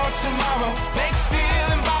live for tomorrow, make, steal,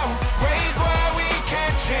 and borrow, break where we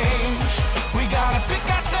can't change. We gotta pick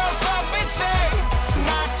ourselves up and say,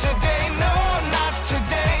 not today, no, not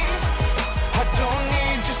today. I don't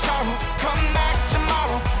need your sorrow, come back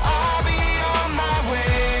tomorrow, I'll be on my way.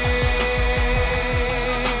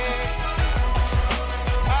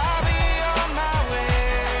 I'll be on my way.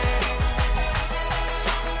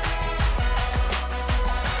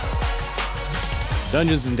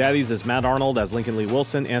 Dungeons and Daddies is Matt Arnold as Lincoln Lee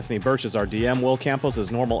Wilson, Anthony Burch as our DM, Will Campos as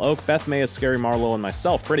Normal Oak, Beth May as Scary Marlowe, and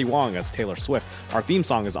myself, Freddie Wong as Taylor Swift. Our theme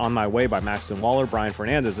song is On My Way by Maxton Waller, Brian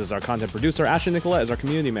Fernandez is our content producer, Ashley Nicolette is our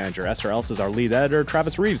community manager, Esther Else is our lead editor,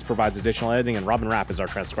 Travis Reeves provides additional editing, and Robin Rapp is our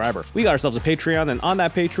transcriber. We got ourselves a Patreon, and on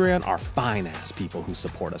that Patreon are fine-ass people who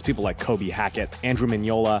support us. People like Kobe Hackett, Andrew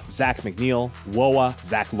Mignola, Zach McNeil, Woa,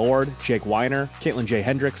 Zach Lord, Jake Weiner, Caitlin J.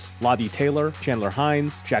 Hendricks, Lottie Taylor, Chandler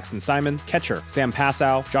Hines, Jackson Simon, Ketcher, Sam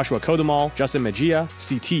Passow, Joshua Kodamal, Justin Magia,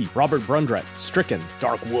 CT, Robert Brundret, Stricken,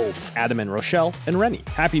 Dark Wolf, Adam and Rochelle, and Rennie.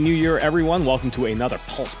 Happy New Year, everyone. Welcome to another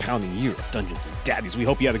pulse-pounding year of Dungeons and Daddies. We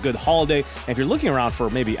hope you had a good holiday. And if you're looking around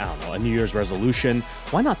for maybe, I don't know, a New Year's resolution,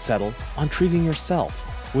 why not settle on treating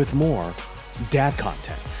yourself with more dad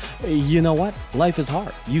content? You know what? Life is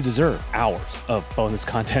hard. You deserve hours of bonus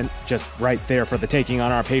content just right there for the taking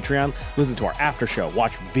on our Patreon. Listen to our after show,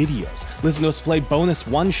 watch videos, listen to us play bonus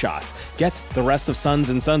one-shots, get the rest of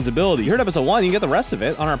Sons and Sons Ability. You heard episode 1, you can get the rest of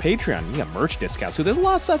it on our Patreon. You get merch discounts, so there's a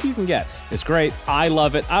lot of stuff you can get. It's great. I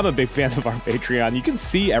love it. I'm a big fan of our Patreon. You can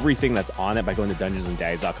see everything that's on it by going to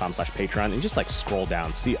dungeonsanddaddies.com/Patreon and just like scroll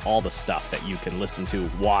down, see all the stuff that you can listen to,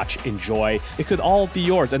 watch, enjoy. It could all be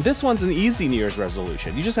yours. And this one's an easy New Year's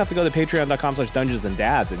resolution. You just have to go to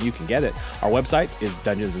patreon.com/dungeonsanddads and you can get it. Our website is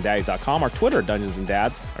dungeonsandaddies.com. Our Twitter, Dungeons and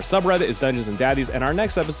Dads. Our subreddit is Dungeons and Daddies. And our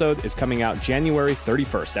next episode is coming out January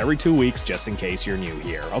 31st, every 2 weeks, just in case you're new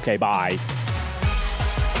here. Okay, bye.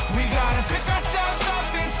 We gotta pick ourselves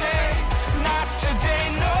up and say, not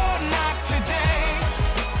today, no, not today.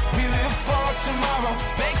 We live for tomorrow,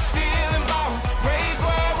 make, steal, and borrow, break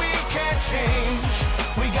where we can't change.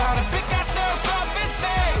 We gotta pick ourselves up and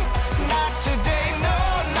say, not today, no,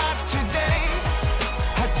 not today.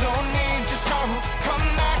 I don't need your sorrow, come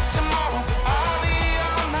back tomorrow, I'll be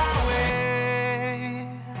on my way.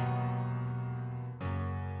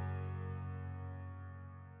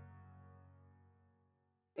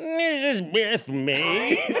 This is Beth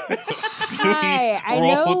May. Hi, I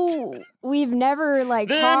know we've never The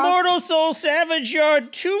talked. Immortal Soul Savage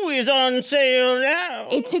Yard 2 is on sale now.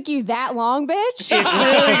 It took you that long, bitch? It's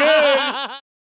really good.